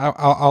I guess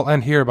I'll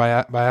end here by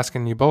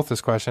asking you both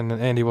this question.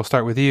 And Andy, we'll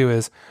start with you.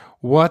 Is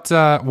what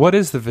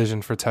is the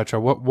vision for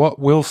Tetra? What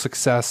will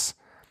success,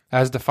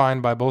 as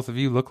defined by both of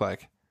you, look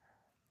like?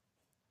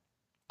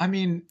 I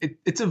mean,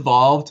 it's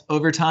evolved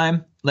over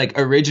time. Like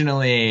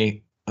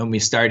originally, when we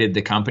started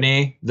the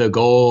company, the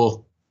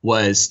goal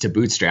was to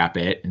bootstrap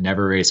it and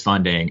never raise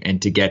funding,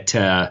 and to get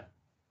to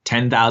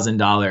 $10,000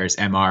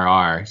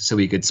 MRR so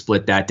we could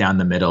split that down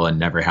the middle and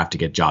never have to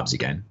get jobs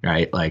again,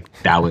 right? Like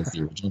that was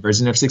the original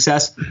version of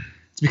success.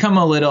 It's become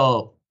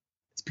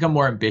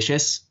more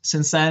ambitious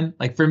since then.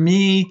 Like for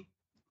me,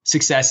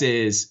 success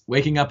is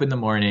waking up in the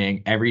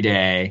morning every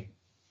day,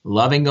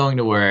 loving going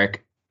to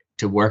work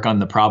on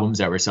the problems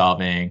that we're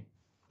solving,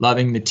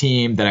 loving the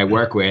team that I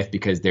work with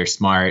because they're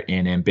smart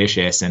and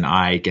ambitious and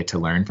I get to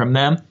learn from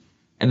them.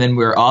 And then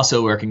we're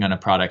also working on a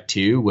product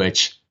too,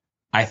 which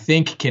I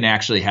think can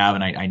actually have,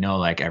 and I know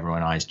like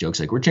everyone always jokes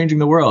like we're changing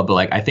the world, but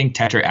like I think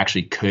Tetra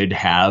actually could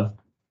have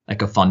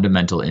like a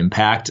fundamental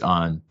impact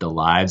on the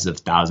lives of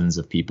thousands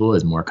of people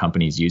as more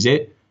companies use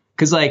it.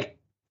 Cause like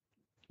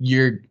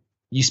you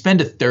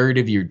spend a third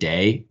of your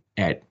day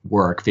at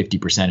work,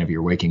 50% of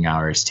your waking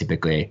hours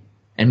typically,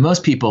 and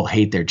most people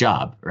hate their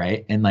job,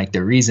 right? And like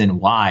the reason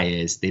why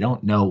is they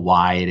don't know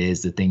why it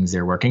is the things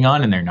they're working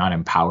on, and they're not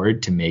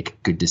empowered to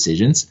make good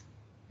decisions.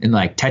 And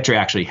like Tetra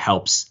actually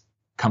helps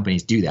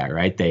companies do that,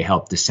 right? They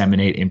help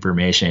disseminate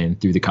information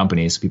through the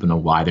companies so people know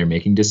why they're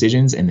making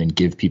decisions, and then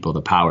give people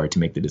the power to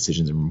make the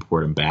decisions and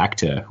report them back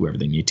to whoever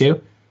they need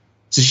to.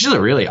 So it's just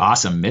a really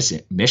awesome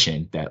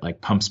mission that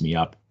like pumps me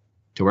up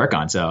to work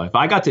on. So if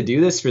I got to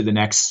do this for the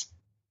next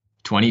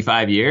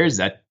 25 years,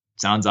 that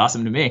sounds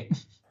awesome to me.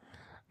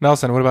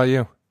 Nelson, what about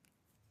you?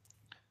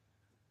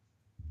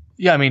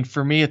 Yeah, I mean,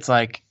 for me, it's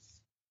like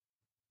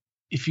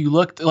if you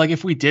looked, like,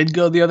 if we did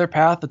go the other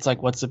path, it's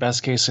like, what's the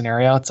best case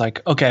scenario? It's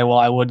like, okay, well,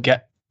 I would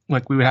get,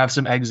 like, we would have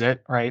some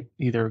exit, right?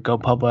 Either go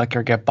public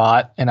or get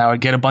bought, and I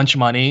would get a bunch of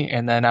money,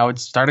 and then I would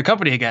start a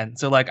company again.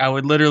 So like I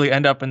would literally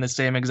end up in the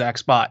same exact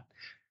spot,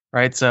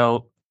 right?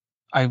 So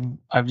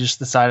I've just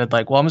decided,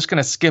 like, well, I'm just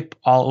gonna skip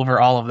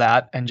all of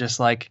that and just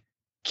like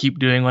keep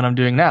doing what I'm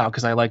doing now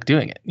because I like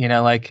doing it. You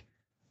know, like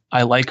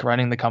I like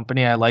running the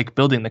company, I like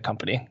building the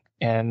company,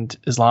 and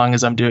as long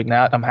as I'm doing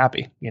that, I'm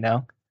happy. You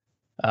know,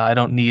 I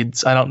don't need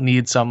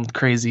some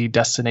crazy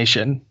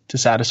destination to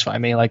satisfy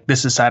me. Like,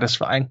 this is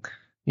satisfying.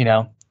 You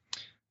know,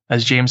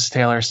 as James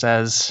Taylor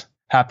says,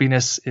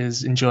 happiness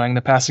is enjoying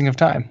the passing of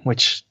time,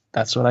 which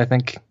that's what I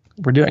think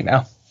we're doing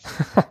now.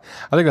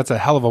 I think that's a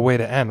hell of a way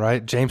to end,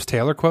 right? James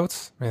Taylor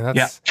quotes. I mean,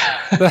 that's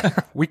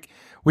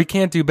we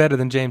can't do better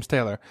than James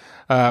Taylor.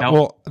 Nope.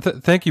 Well,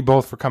 thank you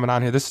both for coming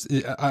on here.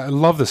 I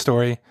love the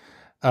story.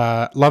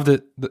 Loved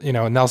it. You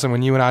know, Nelson,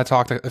 when you and I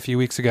talked a few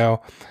weeks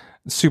ago,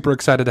 super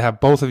excited to have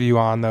both of you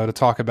on, though, to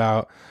talk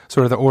about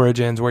sort of the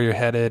origins, where you're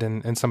headed,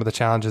 and some of the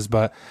challenges.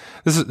 But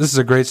this is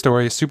a great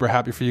story. Super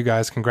happy for you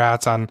guys.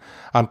 Congrats on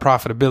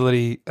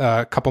profitability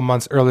a couple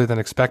months earlier than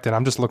expected.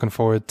 I'm just looking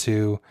forward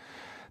to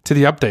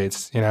the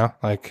updates. You know,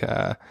 like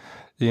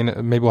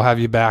maybe we'll have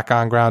you back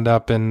on Ground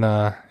Up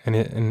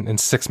in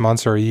 6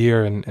 months or a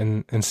year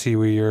and see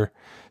where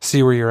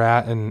you're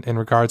at in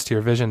regards to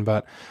your vision.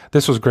 But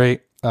this was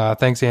great.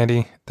 Thanks,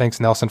 Andy. Thanks,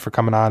 Nelson, for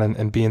coming on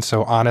and being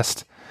so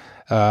honest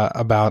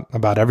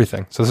about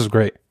everything. So this is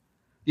great.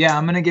 Yeah,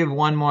 I'm gonna give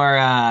one more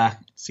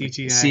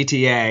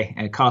CTA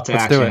and call to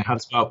action. At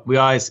HubSpot, we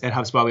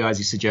always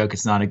used to joke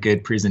it's not a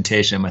good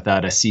presentation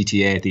without a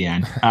CTA at the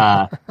end.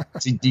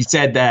 So you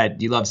said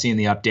that you love seeing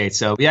the updates,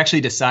 so we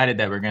actually decided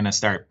that we're gonna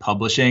start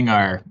publishing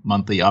our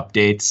monthly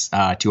updates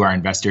to our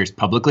investors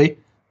publicly.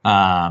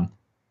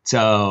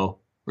 So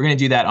we're gonna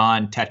do that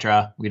on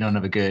Tetra. We don't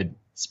have a good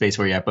space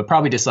for it yet, but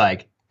probably just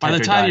like by the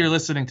time you're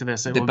listening to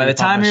this, by the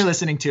time you're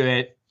listening to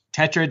it,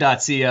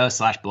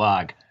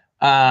 tetra.co/blog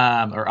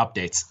or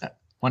updates,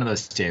 one of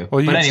those two.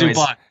 Well, but anyways,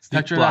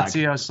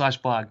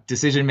 tetra.co/blog.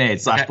 Decision made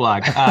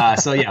 /blog.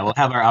 So yeah, we'll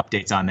have our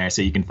updates on there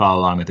so you can follow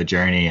along with the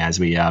journey as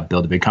we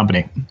build a big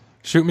company.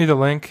 Shoot me the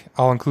link.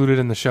 I'll include it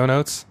in the show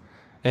notes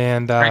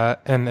and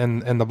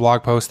the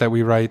blog post that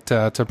we write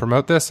to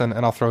promote this, and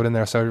I'll throw it in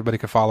there so everybody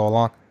can follow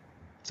along.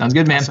 Sounds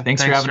good, man. Awesome.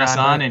 Thanks for having us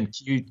on, and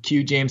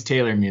cue James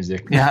Taylor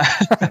music. Yeah.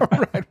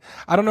 Right.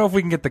 I don't know if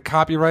we can get the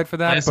copyright for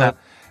that,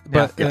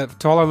 but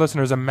to all our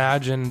listeners,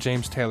 imagine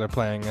James Taylor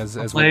playing as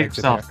we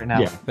exit here. Right now.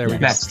 Yeah, there we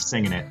go.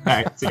 Singing it. All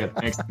right, see you.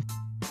 Thanks.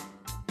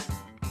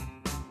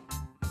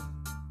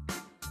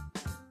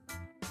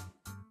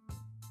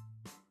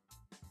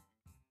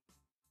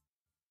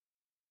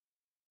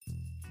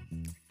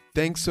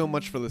 Thanks so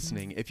much for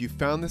listening. If you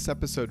found this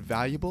episode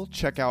valuable,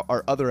 check out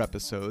our other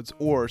episodes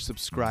or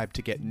subscribe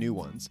to get new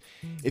ones.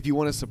 If you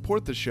want to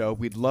support the show,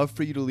 we'd love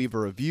for you to leave a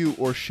review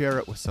or share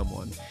it with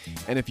someone.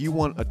 And if you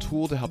want a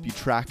tool to help you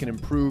track and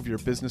improve your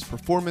business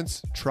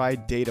performance, try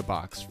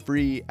Databox,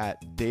 free at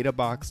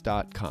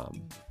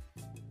databox.com.